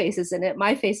mother's face is in it,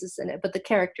 my face is in it, but the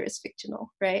character is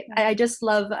fictional, right? I just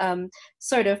love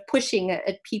sort of pushing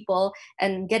at people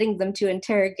and getting them to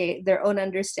interrogate their own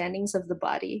understandings of the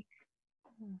body.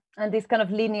 And this kind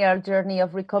of linear journey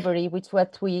of recovery, which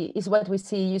is what we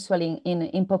see usually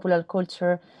in popular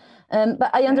culture. But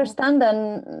I understand,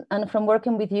 and from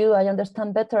working with you, I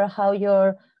understand better how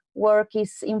your work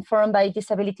is informed by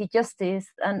disability justice.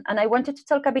 And I wanted to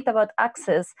talk a bit about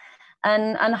access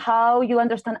and how you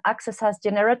understand access as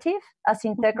generative, as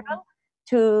integral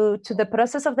to the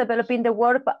process of developing the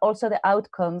work, but also the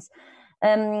outcomes.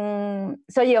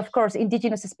 Of course,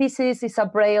 Indigenous Species is a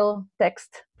Braille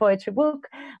text poetry book,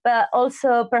 but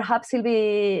also perhaps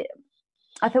I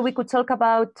thought we could talk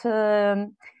about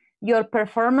your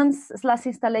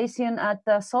performance/installation at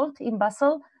SALT in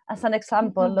Basel as an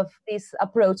example of this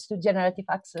approach to generative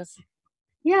access.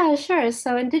 Yeah, sure.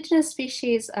 So Indigenous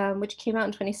Species, which came out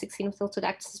in 2016 with Tilted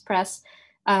Access Press,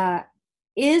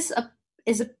 is an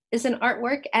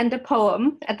artwork and a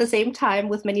poem at the same time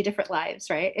with many different lives,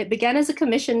 right? It began as a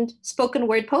commissioned spoken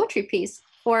word poetry piece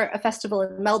for a festival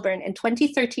in Melbourne in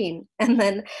 2013. And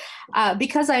then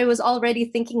because I was already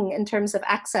thinking in terms of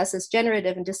access as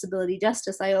generative and disability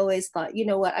justice, I always thought, you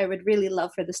know what, I would really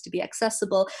love for this to be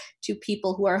accessible to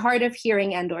people who are hard of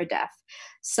hearing and or deaf.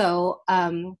 So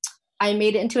I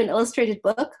made it into an illustrated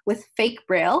book with fake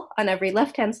Braille on every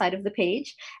left-hand side of the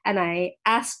page. And I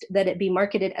asked that it be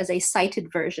marketed as a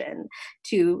sighted version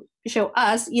to show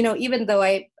us, even though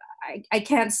I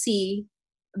can't see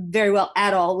very well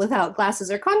at all without glasses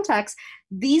or contacts,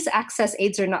 these access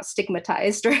aids are not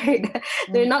stigmatized, right?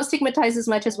 They're not stigmatized as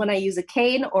much as when I use a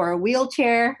cane or a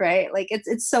wheelchair, right? Like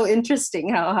it's so interesting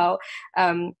how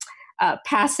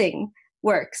passing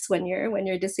works when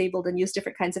you're disabled and use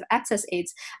different kinds of access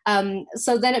aids.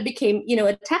 So then it became,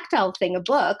 a tactile thing, a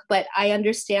book, but I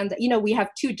understand that, we have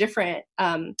two different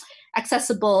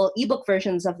accessible ebook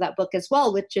versions of that book as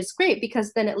well, which is great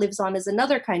because then it lives on as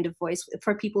another kind of voice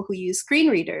for people who use screen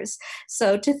readers.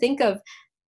 So to think of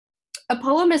a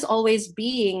poem as always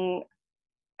being,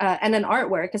 and an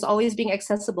artwork as always being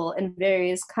accessible in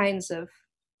various kinds of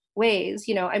ways,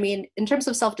 in terms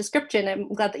of self-description, I'm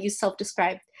glad that you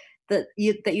self-described that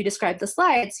you described the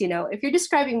slides.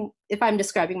 If I'm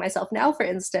describing myself now, for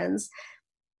instance,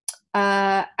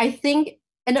 I think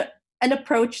an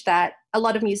approach that a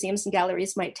lot of museums and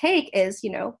galleries might take is,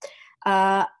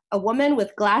 a woman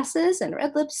with glasses and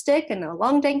red lipstick and a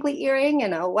long dangly earring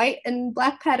and a white and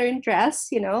black patterned dress,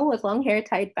 with long hair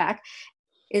tied back,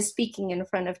 is speaking in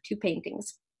front of two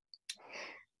paintings.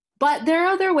 But there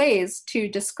are other ways to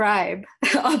describe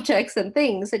objects and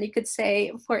things. And you could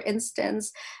say, for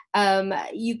instance,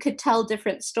 you could tell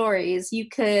different stories. You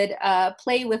could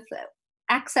play with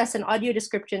access and audio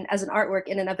description as an artwork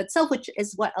in and of itself, which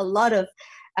is what a lot of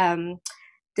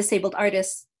disabled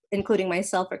artists, including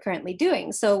myself, are currently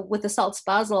doing. So with the SALT's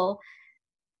Basel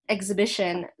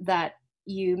exhibition that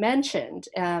you mentioned,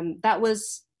 that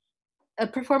was a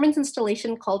performance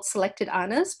installation called Selected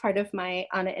Annas, part of my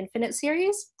Anna Infinite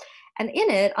series. And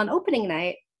in it, on opening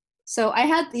night, so I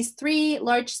had these 3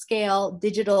 large-scale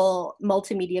digital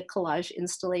multimedia collage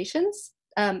installations.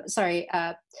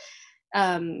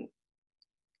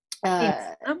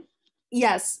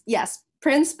 Yes,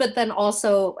 prints, but then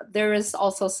also there is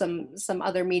also some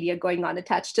other media going on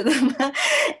attached to them.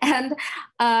 And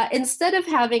instead of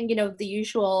having, the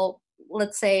usual,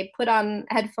 let's say, put on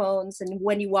headphones and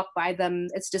when you walk by them,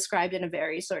 it's described in a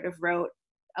very sort of rote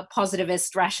a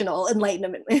positivist, rational,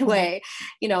 enlightenment way.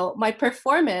 You know, my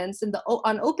performance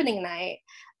on opening night,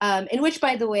 in which,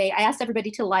 by the way, I asked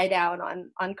everybody to lie down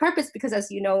on carpets because,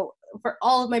 as you know, for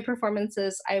all of my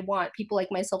performances, I want people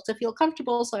like myself to feel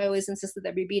comfortable. So I always insist that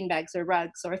there be beanbags or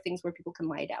rugs or things where people can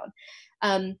lie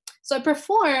down. So I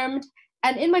performed,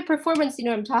 and in my performance, you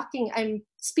know, I'm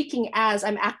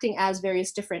acting as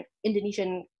various different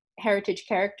Indonesian heritage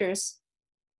characters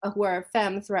who are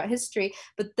femme throughout history,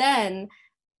 but then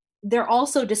they're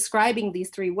also describing these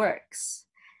three works.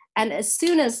 And as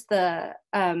soon as the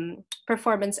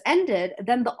performance ended,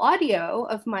 then the audio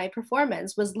of my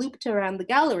performance was looped around the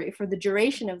gallery for the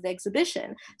duration of the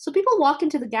exhibition. So people walk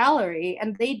into the gallery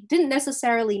and they didn't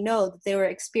necessarily know that they were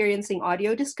experiencing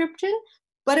audio description,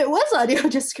 but it was audio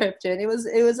description. It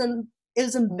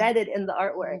was embedded in the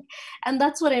artwork. And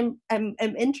that's what I'm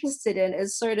interested in,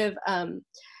 is sort of,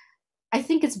 I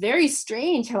think it's very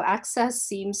strange how access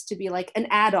seems to be like an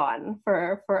add-on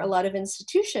for a lot of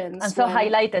institutions. And so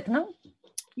highlighted, no?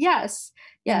 Yes.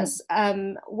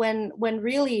 When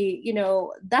really, you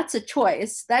know, that's a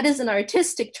choice. That is an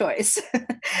artistic choice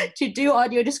to do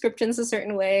audio descriptions a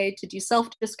certain way, to do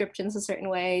self-descriptions a certain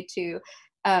way, to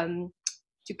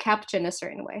caption a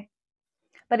certain way.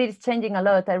 But it's changing a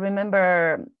lot. I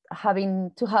remember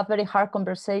having to have very hard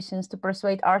conversations to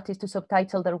persuade artists to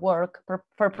subtitle their work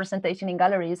for presentation in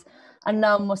galleries. And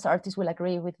now most artists will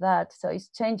agree with that. So it's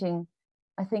changing.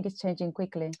 I think it's changing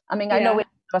quickly. I mean, I know it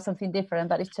was something different,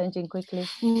 but it's changing quickly.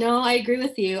 No, I agree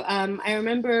with you. I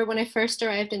remember when I first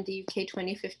arrived in the UK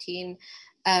 2015,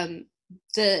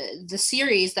 the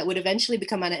series that would eventually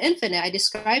become Anna Infinite, I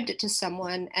described it to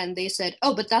someone and they said,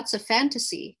 oh, but that's a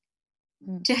fantasy.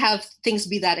 To have things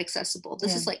be that accessible.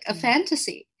 This is like a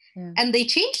fantasy. Yeah. And they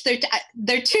changed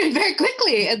their tune very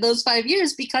quickly in those 5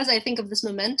 years, because I think of this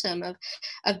momentum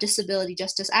of disability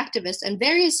justice activists and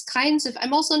various kinds of,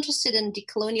 I'm also interested in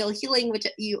decolonial healing, which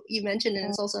you mentioned, and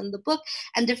it's also in the book,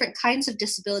 and different kinds of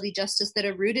disability justice that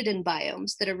are rooted in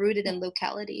biomes, that are rooted in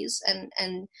localities,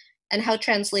 and how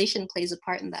translation plays a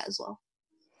part in that as well.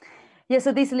 Yeah,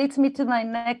 so this leads me to my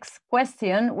next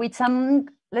question, which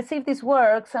let's see if this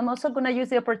works. I'm also going to use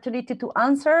the opportunity to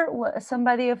answer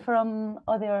somebody from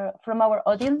our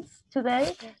audience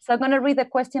today. So I'm going to read the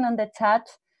question on the chat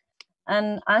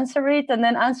and answer it, and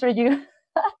then answer you,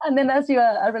 and then ask you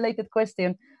a related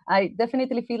question. I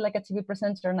definitely feel like a TV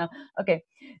presenter now. Okay,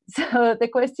 so the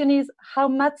question is, how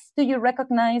much do you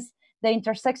recognize the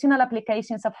intersectional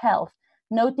applications of health?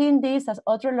 Noting this, as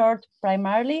Audre Lorde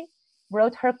primarily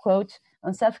wrote her quote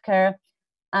on self-care,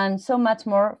 and so much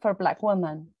more for Black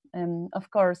women,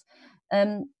 of course.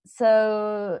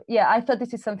 So yeah, I thought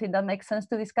this is something that makes sense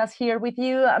to discuss here with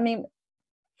you. I mean,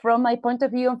 from my point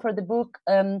of view and for the book,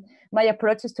 my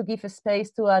approach is to give a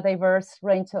space to a diverse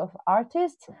range of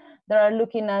artists that are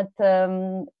looking at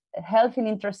health in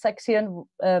intersection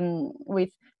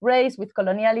with race, with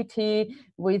coloniality,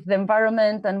 with the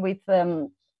environment, and with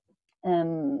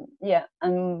and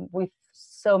with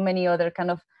so many other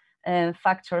kind of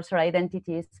factors or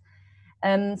identities.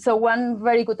 So one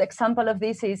very good example of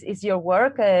this is your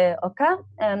work, Oka,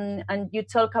 and you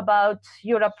talk about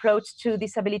your approach to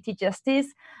disability justice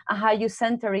and how you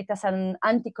center it as an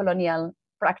anti-colonial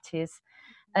practice.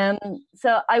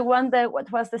 So I wonder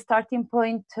what was the starting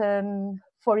point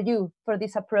for you for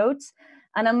this approach,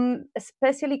 and I'm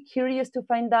especially curious to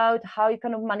find out how you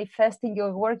kind of manifest in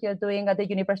your work you're doing at the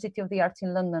University of the Arts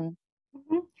in London.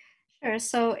 Mm-hmm. Sure.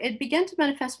 So it began to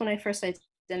manifest when I first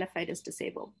identified as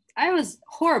disabled. I was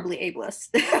horribly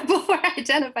ableist before I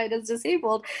identified as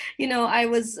disabled. You know, I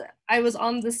was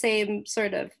on the same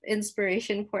sort of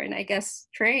inspiration porn, I guess,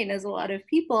 train as a lot of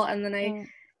people. And then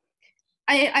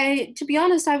I to be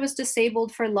honest, I was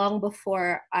disabled for long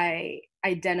before I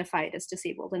identified as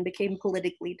disabled and became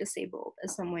politically disabled,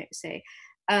 as some might say.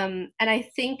 And I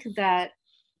think that,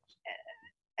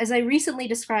 as I recently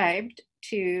described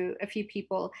to a few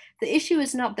people, the issue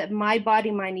is not that my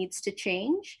body mind needs to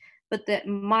change, but that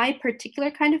my particular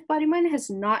kind of body mind has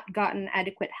not gotten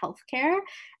adequate healthcare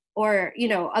or, you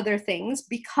know, other things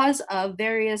because of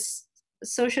various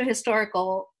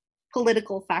socio-historical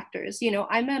political factors. You know,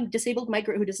 I'm a disabled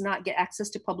migrant who does not get access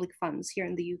to public funds here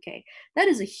in the UK. That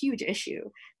is a huge issue.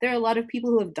 There are a lot of people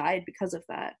who have died because of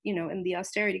that, you know, in the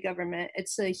austerity government.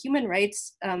 It's a human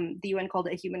rights, the UN called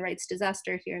it a human rights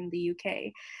disaster here in the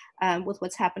UK with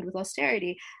what's happened with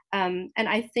austerity. And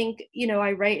I think, you know,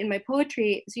 I write in my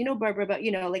poetry, so, you know, Barbara, about,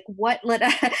 you know, like what led,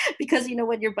 because, you know,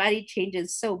 when your body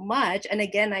changes so much, and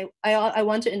again, I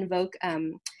want to invoke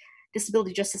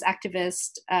disability justice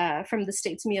activist from the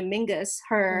States, Domínguez,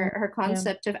 her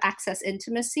concept of access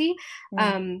intimacy.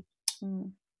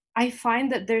 I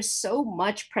find that there's so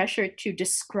much pressure to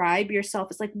describe yourself.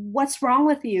 It's like, what's wrong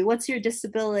with you? What's your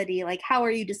disability? Like, how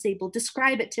are you disabled?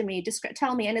 Describe it to me,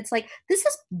 tell me. And it's like, this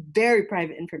is very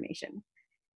private information.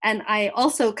 And I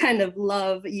also kind of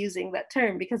love using that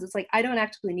term because it's like, I don't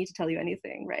actually need to tell you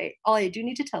anything, right? All I do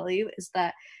need to tell you is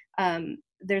that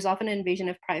there's often an invasion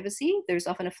of privacy. There's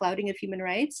often a flouting of human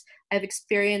rights. I've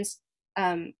experienced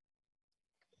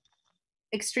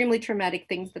extremely traumatic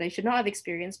things that I should not have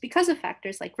experienced because of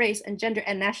factors like race and gender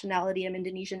and nationality. I'm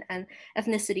Indonesian, and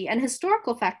ethnicity, and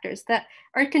historical factors that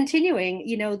are continuing.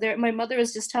 You know, my mother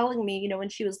was just telling me, you know, when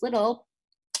she was little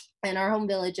in our home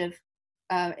village of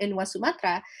in West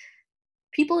Sumatra,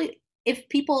 if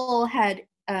people had,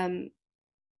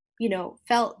 you know,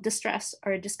 felt distress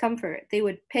or discomfort, they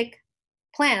would pick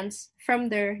plants from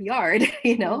their yard,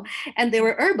 you know, and they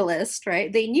were herbalists,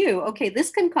 right? They knew, okay, this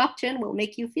concoction will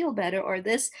make you feel better, or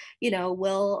this, you know,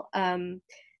 will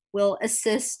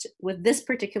assist with this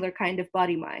particular kind of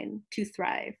body mind to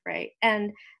thrive, right?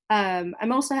 And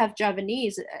I'm also have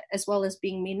Javanese as well as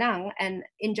being Minang, and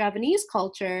in Javanese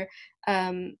culture,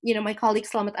 you know, my colleague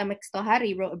Slamet Amek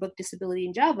Stohari wrote a book, Disability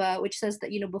in Java, which says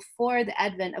that, you know, before the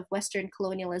advent of Western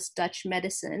colonialist Dutch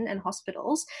medicine and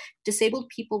hospitals, disabled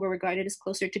people were regarded as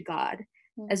closer to God,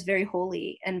 as very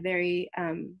holy and very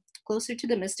closer to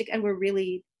the mystic, and were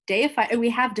really deified. And we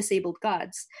have disabled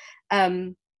gods,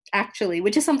 actually,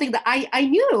 which is something that I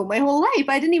knew my whole life.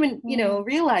 I didn't even, you know,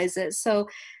 realize it. So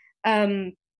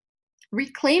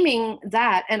reclaiming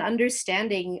that and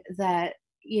understanding that,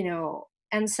 you know,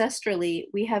 ancestrally,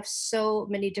 we have so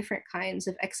many different kinds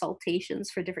of exaltations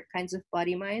for different kinds of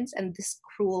body minds, and this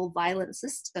cruel, violent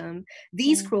system,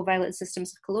 these cruel, violent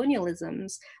systems of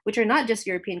colonialisms, which are not just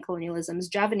European colonialisms.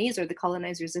 Javanese are the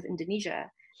colonizers of Indonesia,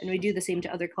 and we do the same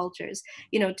to other cultures,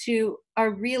 you know,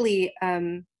 are really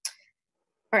are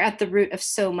at the root of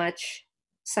so much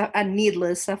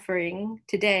needless suffering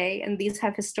today, and these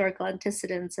have historical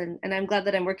antecedents, and I'm glad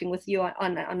that I'm working with you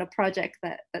on a project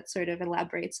that sort of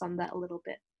elaborates on that a little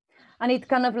bit. And it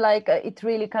kind of like, it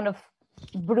really kind of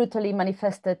brutally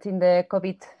manifested in the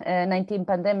COVID-19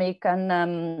 pandemic,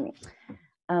 and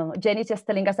Jane is just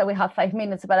telling us that we have 5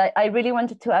 minutes, but I really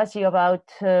wanted to ask you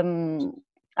about the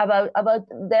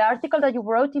article that you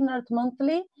wrote in Art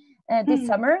Monthly this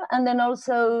summer, and then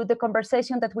also the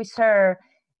conversation that we share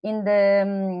in the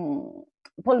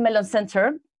Paul Mellon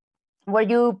Center, where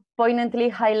you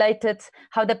poignantly highlighted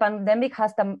how the pandemic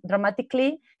has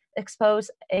dramatically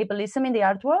exposed ableism in the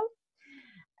art world.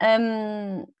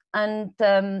 Yeah,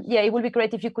 it would be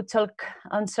great if you could talk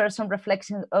and share some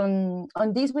reflections on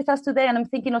this with us today. And I'm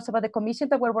thinking also about the commission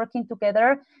that we're working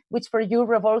together, which for you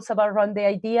revolves around the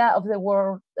idea of the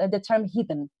word, the term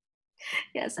hidden.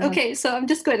 Yes. Okay. So I'm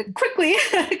just going to quickly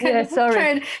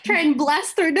try and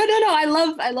blast through. No. I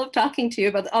love talking to you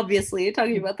about, obviously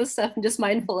talking about this stuff. I'm just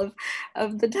mindful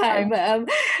of the time.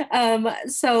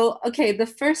 So okay, the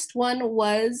first one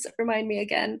was, remind me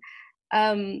again,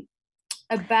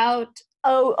 about.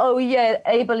 Oh yeah,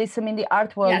 ableism in the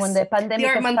art world, when the pandemic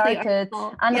started,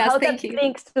 and how that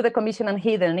links to the commission and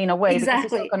Hidden in a way, because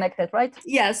it's all connected, right?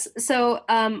 Yes. So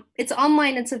it's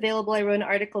online. It's available. I wrote an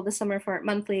article this summer for Art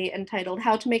Monthly entitled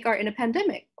 "How to Make Art in a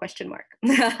Pandemic?" And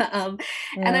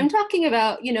I'm talking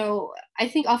about, you know, I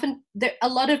think often a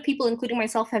lot of people, including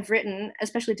myself, have written,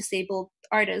 especially disabled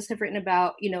artists, have written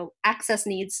about, you know, access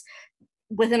needs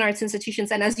within arts institutions,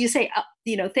 and as you say,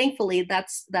 you know, thankfully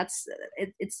it's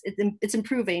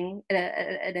improving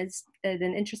at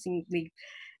an interestingly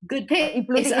good pace.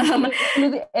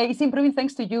 It's improving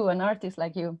thanks to you, an artist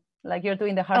like you, like you're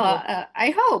doing the hard work.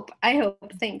 I hope.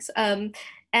 Thanks.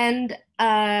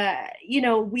 You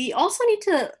know, we also need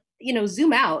to, you know,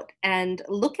 zoom out and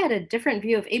look at a different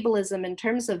view of ableism in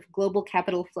terms of global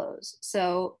capital flows.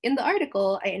 So in the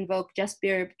article, I invoke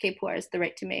Jasbir Kepuar's The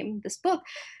Right to Maim, this book,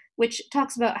 which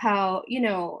talks about how, you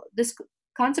know, this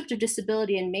concept of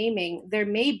disability and maiming, there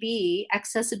may be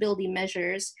accessibility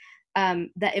measures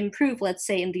that improve, let's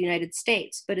say, in the United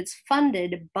States, but it's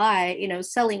funded by, you know,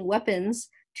 selling weapons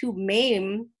to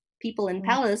maim people in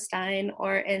Palestine,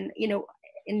 or in, you know,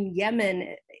 in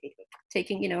Yemen,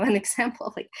 taking, you know, an example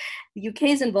of like the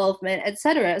UK's involvement,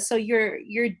 etc. So you're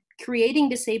creating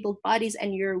disabled bodies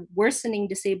and you're worsening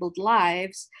disabled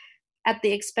lives at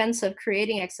the expense of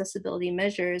creating accessibility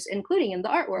measures, including in the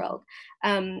art world.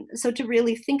 So to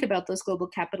really think about those global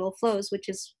capital flows, which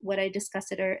is what I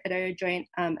discussed at our joint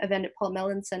event at Paul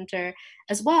Mellon Center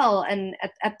as well. And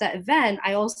at that event,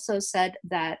 I also said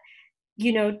that,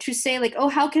 you know, to say like, oh,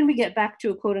 how can we get back to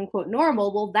a quote unquote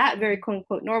normal? Well, that very quote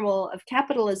unquote normal of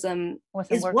capitalism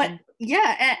is what,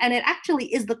 yeah, and it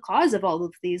actually is the cause of all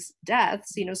of these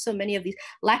deaths. You know, so many of these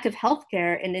lack of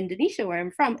healthcare in Indonesia, where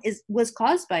I'm from, was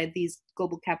caused by these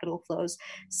global capital flows.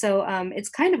 So it's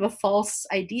kind of a false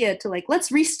idea to like,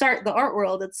 let's restart the art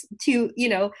world. It's to, you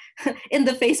know, in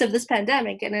the face of this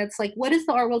pandemic. And it's like, what is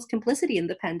the art world's complicity in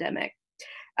the pandemic?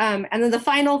 And then the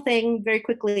final thing, very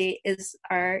quickly, is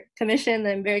our commission.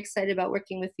 I'm very excited about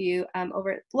working with you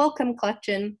over at the Wellcome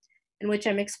Collection, in which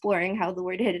I'm exploring how the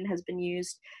word hidden has been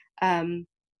used, can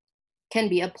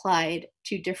be applied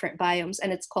to different biomes.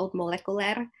 And it's called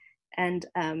Molecular. And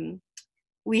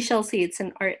we shall see. It's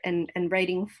an art and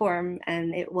writing form,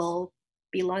 and it will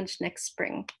be launched next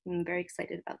spring. I'm very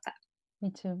excited about that. Me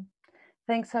too.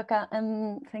 Thanks, Hoka,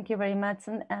 and thank you very much.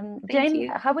 And Jane,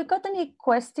 have we got any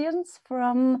questions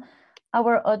from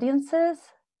our audiences?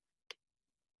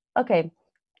 Okay,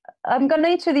 I'm going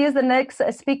to introduce the next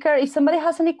speaker. If somebody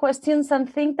has any questions, I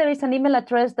think there is an email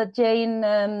address that Jane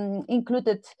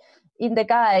included in the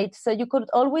guide. So you could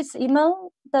always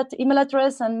email that email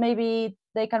address, and maybe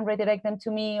they can redirect them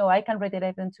to me, or I can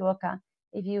redirect them to Hoka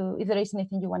if there is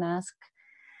anything you want to ask.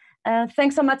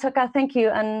 Thanks so much, Hoka. Thank you.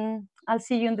 And I'll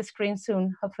see you on the screen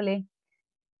soon, hopefully.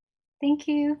 Thank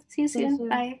you. See you soon.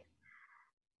 Bye.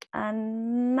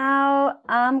 And now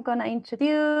I'm going to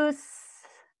introduce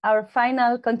our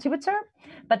final contributor,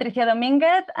 Patricia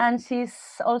Domínguez, and she's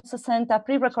also sent a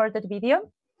pre-recorded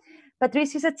video.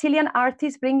 Patricia is a Chilean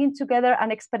artist bringing together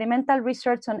an experimental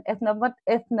research on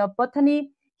ethnobotany,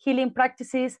 healing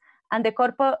practices, and the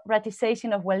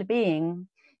corporatization of well-being.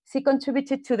 She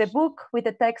contributed to the book with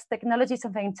the text Technologies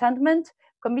of Enchantment,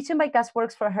 commissioned by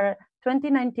Gasworks for her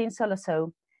 2019 solo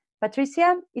show.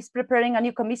 Patricia is preparing a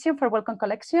new commission for Wellcome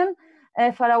Collection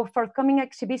for our forthcoming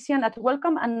exhibition at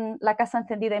Wellcome and La Casa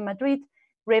Encendida in Madrid,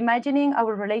 reimagining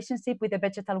our relationship with the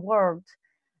vegetal world.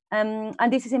 And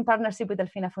this is in partnership with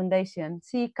Delfina Foundation.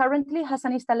 She currently has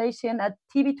an installation at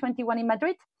TV21 in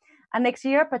Madrid, and next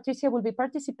year, Patricia will be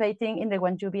participating in the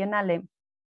Guangzhou Biennale.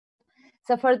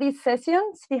 So for this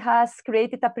session, she has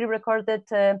created a pre-recorded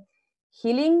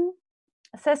healing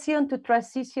session to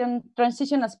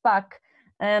transition us back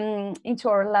into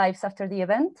our lives after the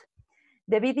event.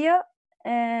 The video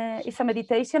is a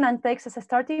meditation and takes as a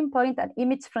starting point an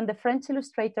image from the French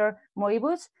illustrator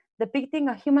Moebius depicting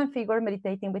a human figure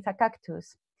meditating with a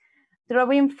cactus.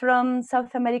 Drawing from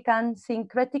South American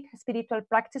syncretic spiritual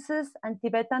practices and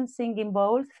Tibetan singing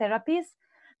bowl therapies,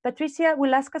 Patricia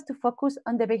will ask us to focus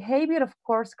on the behavior of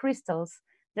quartz crystals,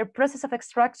 their process of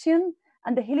extraction,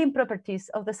 and the healing properties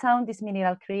of the sound this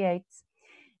mineral creates.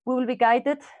 We will be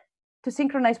guided to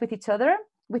synchronize with each other,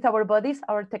 with our bodies,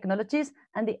 our technologies,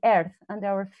 and the earth under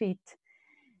our feet.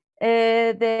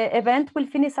 The event will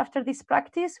finish after this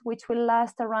practice, which will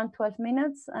last around 12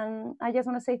 minutes. And I just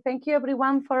want to say thank you,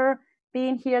 everyone, for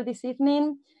being here this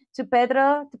evening, to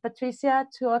Pedro, to Patricia,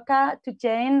 to Hoka, to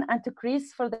Jane, and to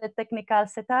Chris for the technical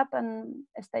setup. And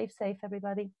stay safe,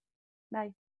 everybody.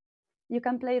 Bye. You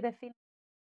can play the film.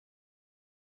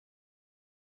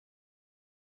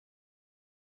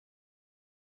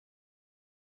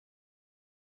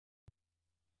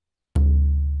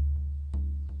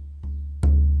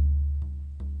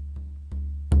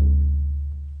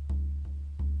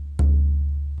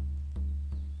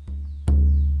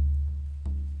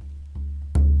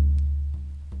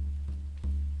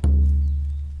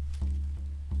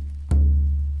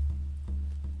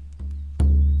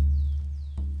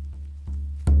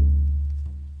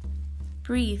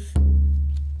 Breathe.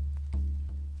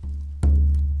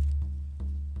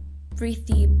 Breathe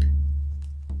deep.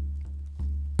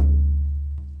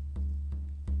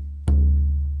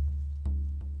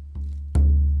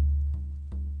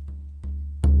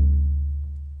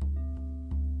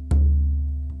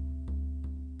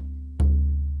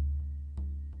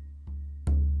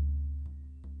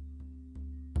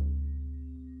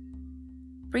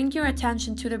 Bring your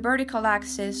attention to the vertical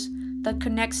axis that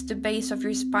connects the base of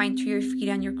your spine to your feet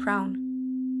and your crown.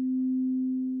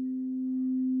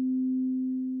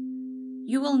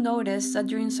 You will notice that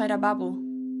you're inside a bubble,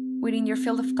 within your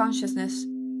field of consciousness.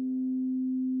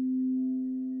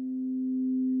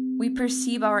 We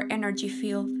perceive our energy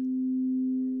field.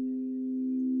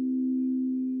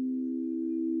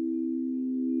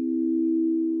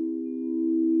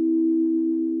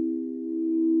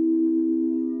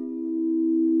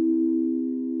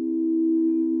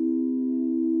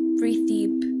 Breathe deep.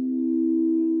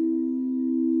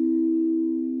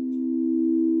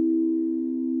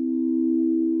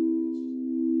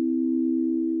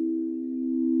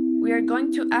 We are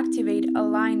going to activate a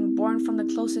line born from the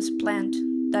closest plant,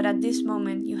 that at this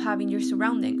moment you have in your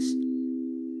surroundings,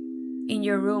 in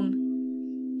your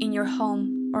room, in your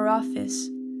home or office,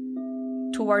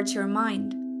 towards your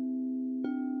mind.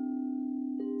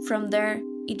 From there,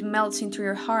 it melts into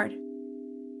your heart.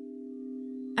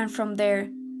 And from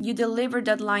there, you deliver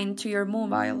that line to your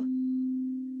mobile.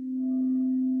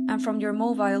 And from your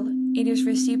mobile, it is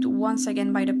received once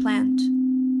again by the plant.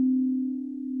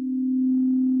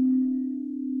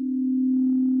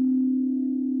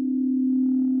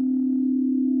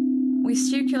 We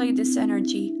circulate this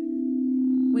energy.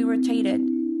 We rotate it.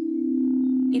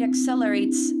 It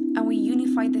accelerates, and we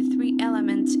unify the three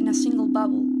elements in a single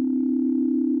bubble.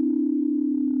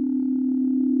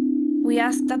 We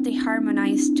ask that they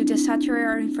harmonize to desaturate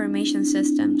our information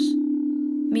systems,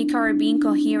 make our being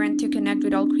coherent to connect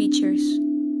with all creatures.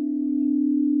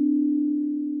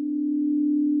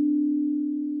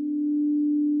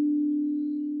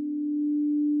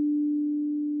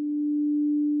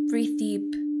 Breathe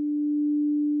deep.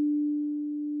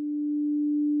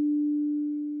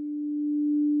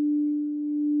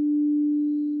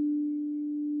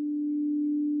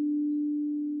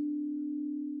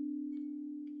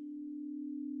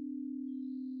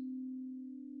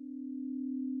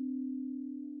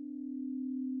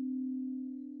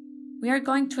 We are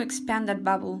going to expand that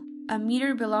bubble a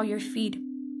meter below your feet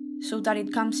so that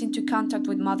it comes into contact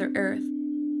with Mother Earth.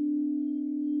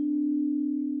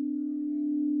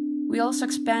 We also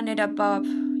expand it above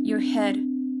your head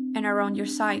and around your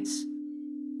sides.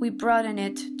 We broaden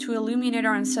it to illuminate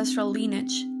our ancestral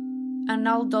lineage and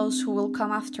all those who will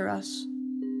come after us.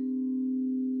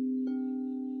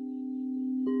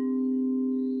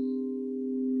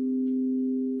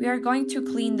 We are going to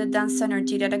clean the dense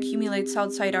energy that accumulates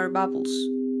outside our bubbles.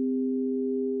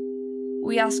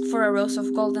 We ask for a rose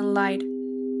of golden light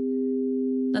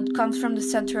that comes from the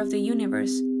center of the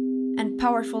universe and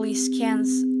powerfully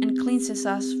scans and cleanses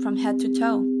us from head to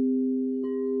toe.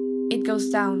 It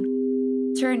goes down,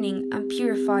 turning and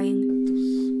purifying,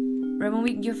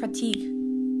 removing your fatigue,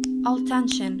 all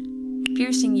tension,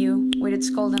 piercing you with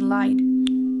its golden light.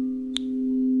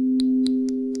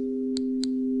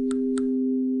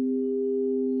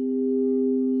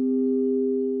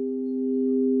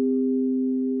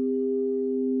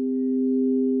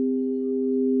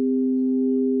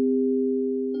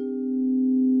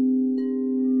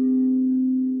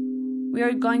 We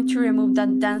are going to remove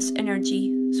that dense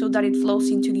energy so that it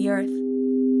flows into the earth.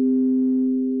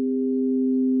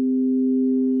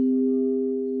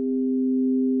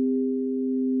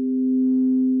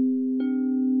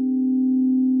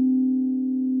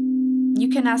 You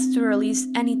can ask to release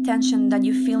any tension that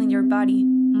you feel in your body,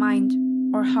 mind,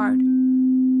 or heart.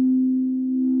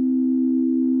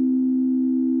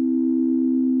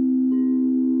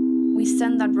 We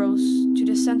send that rose to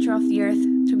the center of the earth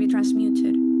to be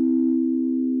transmuted.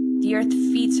 The earth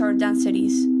feeds our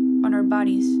densities on our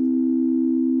bodies.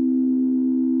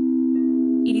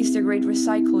 It is the great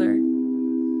recycler.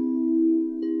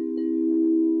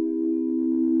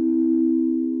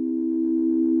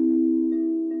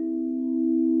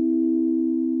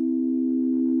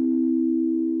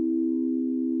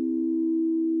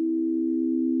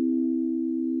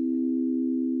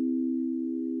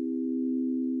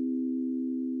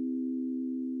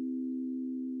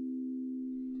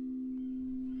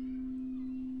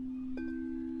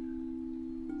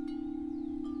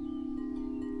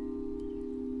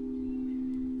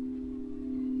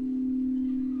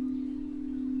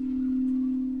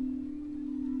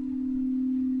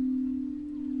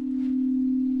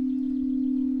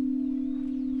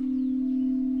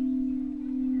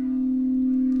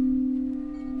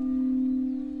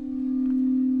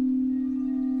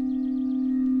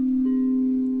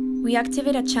 We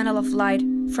activate a channel of light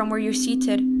from where you're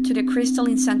seated to the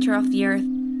crystalline center of the earth,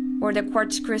 where the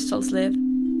quartz crystals live.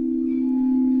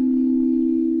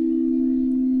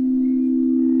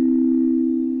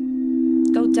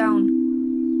 Go down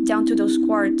to those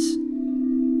quartz.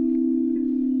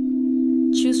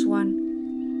 Choose one.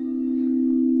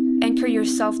 Anchor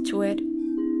yourself to it.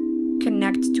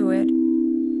 Connect to it.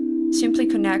 Simply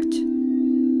connect.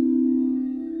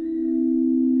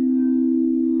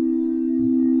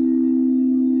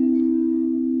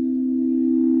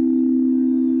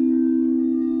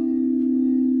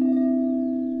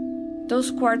 Those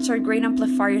quartz are great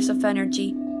amplifiers of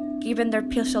energy, given their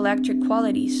piezoelectric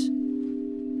qualities.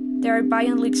 They are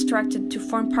violently extracted to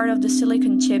form part of the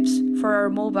silicon chips for our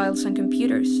mobiles and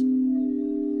computers.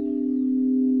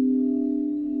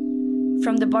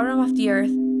 From the bottom of the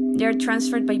earth, they are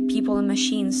transferred by people and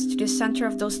machines to the center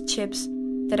of those chips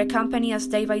that accompany us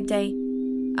day by day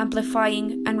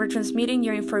amplifying and retransmitting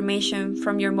your information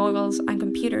from your mobiles and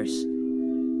computers.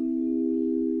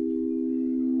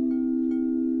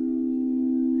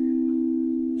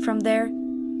 From there,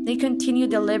 they continue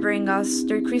delivering us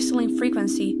their crystalline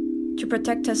frequency to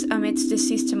protect us amidst this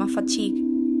system of fatigue.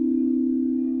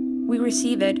 We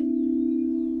receive it.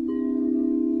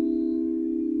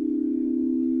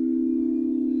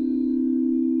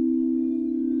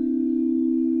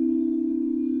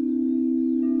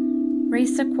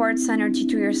 Raise the quartz energy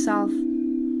to yourself.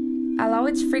 Allow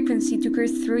its frequency to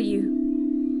curse through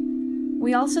you.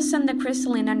 We also send the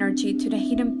crystalline energy to the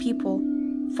hidden people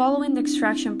following the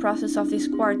extraction process of this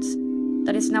quartz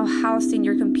that is now housed in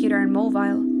your computer and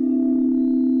mobile.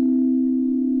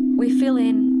 We fill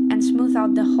in and smooth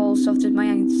out the holes of the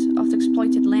minds of the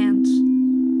exploited lands.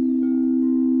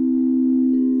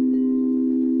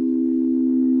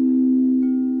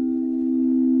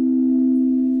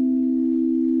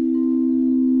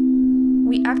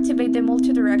 We activate the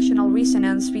multidirectional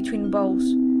resonance between both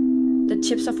the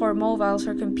chips of our mobiles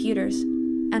or computers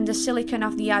and the silicon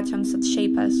of the atoms that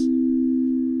shape us.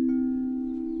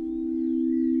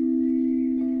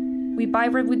 We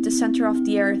vibrate with the center of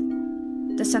the earth,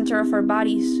 the center of our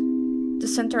bodies, the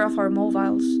center of our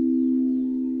mobiles.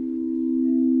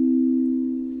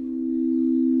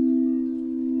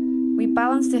 We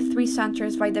balance the three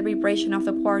centers by the vibration of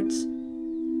the quartz.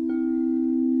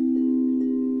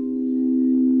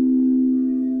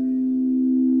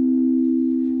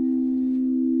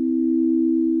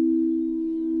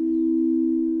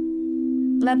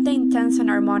 Let the intense and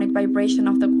harmonic vibration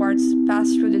of the quartz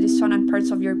pass through the dissonant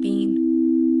parts of your being.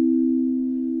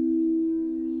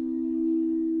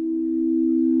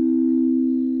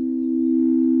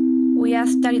 We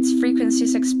ask that its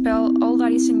frequencies expel all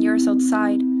that isn't yours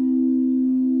outside.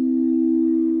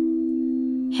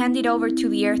 Hand it over to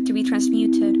the earth to be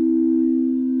transmuted.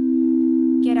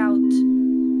 Get out.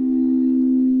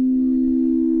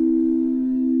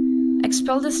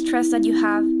 Expel the stress that you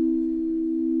have,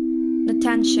 the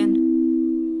tension,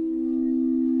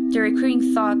 the recurring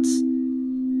thoughts,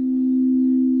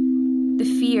 the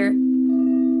fear.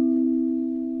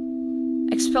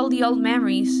 Expel the old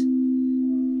memories,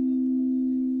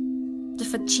 the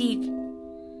fatigue,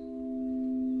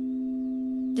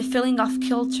 the feeling of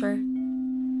culture.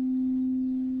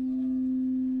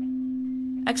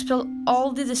 Expel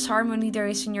all the disharmony there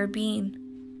is in your being.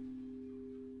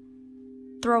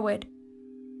 Throw it.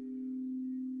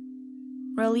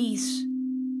 Release.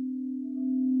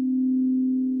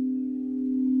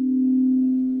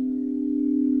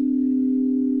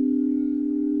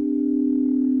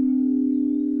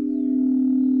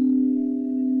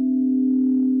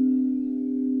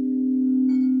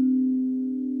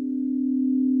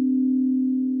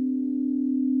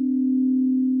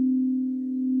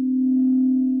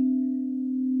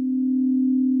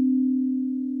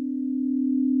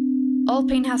 All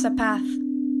pain has a path.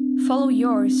 Follow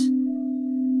yours.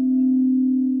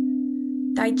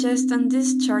 Digest and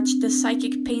discharge the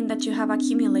psychic pain that you have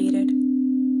accumulated.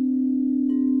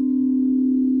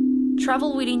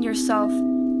 Travel within yourself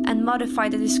and modify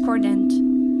the discordant.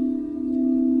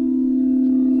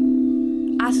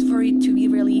 Ask for it to be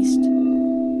released.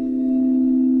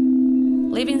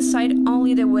 Leave inside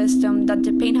only the wisdom that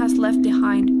the pain has left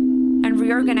behind and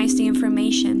reorganize the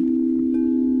information.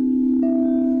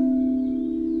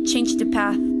 Change the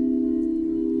path.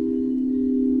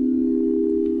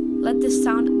 Let the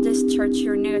sound discharge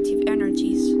your negative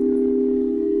energies.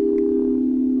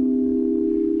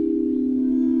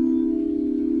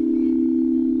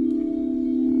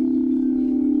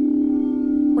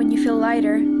 When you feel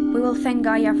lighter, we will thank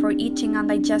Gaia for eating and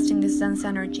digesting this dense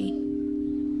energy.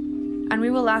 And we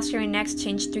will ask her in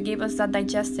exchange to give us that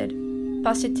digested,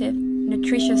 positive,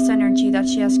 nutritious energy that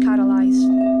she has catalyzed.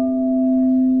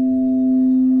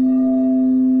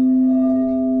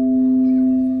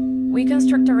 We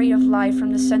construct a ray of light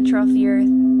from the center of the earth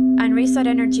and raise that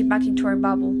energy back into our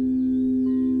bubble.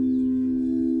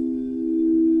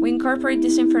 We incorporate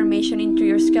this information into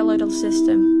your skeletal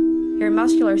system, your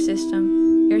muscular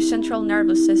system, your central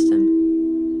nervous system,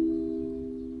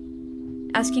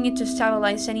 asking it to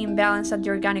stabilize any imbalance at the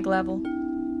organic level.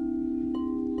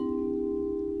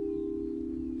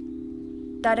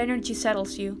 That energy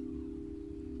settles you,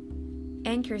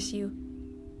 anchors you,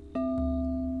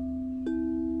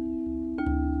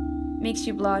 makes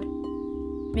you blood,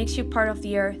 makes you part of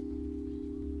the earth.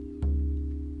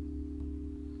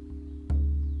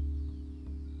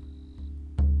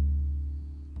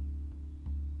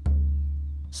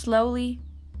 Slowly,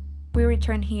 we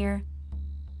return here.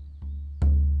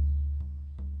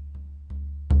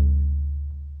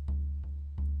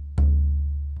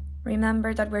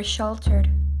 Remember that we're sheltered,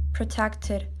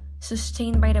 protected,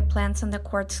 sustained by the plants and the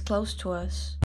quartz close to us.